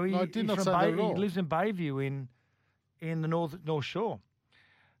man. No, I did not say that at all. He lives in Bayview in the North Shore.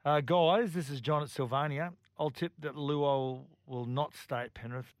 Guys, this is John at Sylvania. I'll tip that Luo will not stay at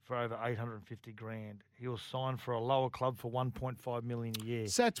Penrith for over $850,000. He'll sign for a lower club for $1.5 million a year.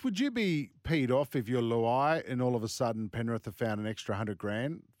 Sats, would you be peed off if you're Luai and all of a sudden Penrith have found an extra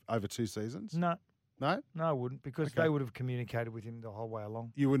 $100,000 over 2 seasons? No. No? No, I wouldn't, because they would have communicated with him the whole way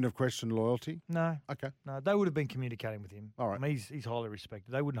along. You wouldn't have questioned loyalty? No. Okay. No, they would have been communicating with him. All right. I mean, he's highly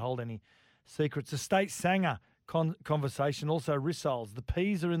respected. They wouldn't hold any secrets. Estate Sanger conversation, also rissoles. The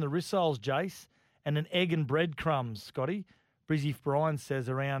peas are in the rissoles, Jace, and an egg and breadcrumbs, Scotty. Brizzy Brian says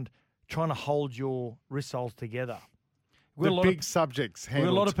around trying to hold your rissoles together. The big subjects We've got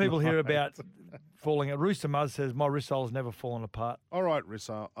a lot of people here tonight. about falling. Rooster Muzz says, my rissole's never fallen apart. All right,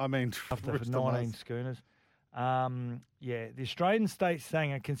 Rissole. I mean, After Rooster 19 Muzz. schooners. The Australian State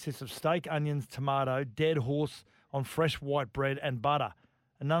Sanger consists of steak, onions, tomato, dead horse on fresh white bread and butter.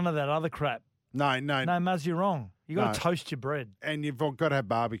 And none of that other crap. No. No, Muzz, you're wrong. You got No. to toast your bread. And you've got to have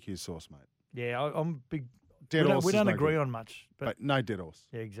barbecue sauce, mate. Yeah, I'm big. Dead horse we is don't no agree good. on much. But no dead horse.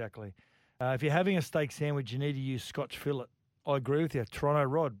 Yeah, exactly. If you're having a steak sandwich, you need to use Scotch fillet. I agree with you. Toronto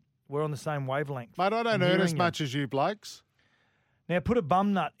Rod, we're on the same wavelength. Mate, I don't I'm earn as hearing much as you blokes. Now, put a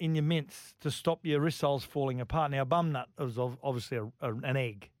bum nut in your mince to stop your rissoles falling apart. Now, a bum nut is obviously an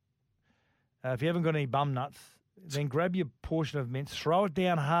egg. If you haven't got any bum nuts, then grab your portion of mince, throw it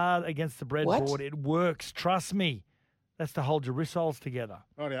down hard against the breadboard. It works. Trust me. That's to hold your rissoles together.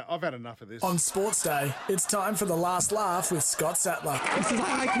 Oh, yeah, I've had enough of this. On Sports Day, it's time for the last laugh with Scott Sattler.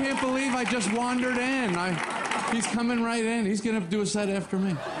 I can't believe I just wandered in. He's coming right in. He's going to do a set after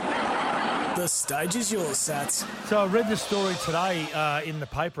me. The stage is yours, Sats. So I read this story today in the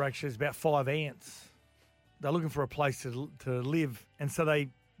paper, actually. It's about 5 ants. They're looking for a place to live, and so they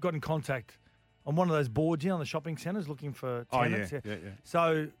got in contact on one of those boards, on the shopping centres looking for tenants. Yeah.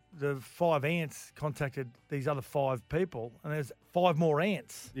 So the 5 ants contacted these other 5 people, and there's 5 more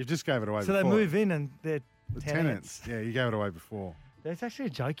ants. You just gave it away So before. they move in, and they're Tenants. Yeah, you gave it away before. There's actually a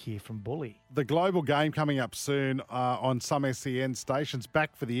joke here from Bully. The global game coming up soon on some SEN stations.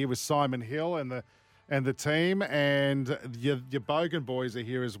 Back for the year with Simon Hill and the team, and your Bogan boys are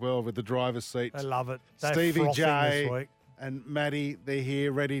here as well with the driver's seat. I love it. They're Stevie frothing J this week. and Maddie, they're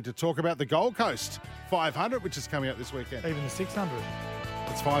here ready to talk about the Gold Coast 500, which is coming up this weekend. Even the 600.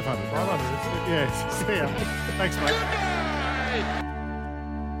 It's 500. 500, Yeah, see ya. Thanks, mate.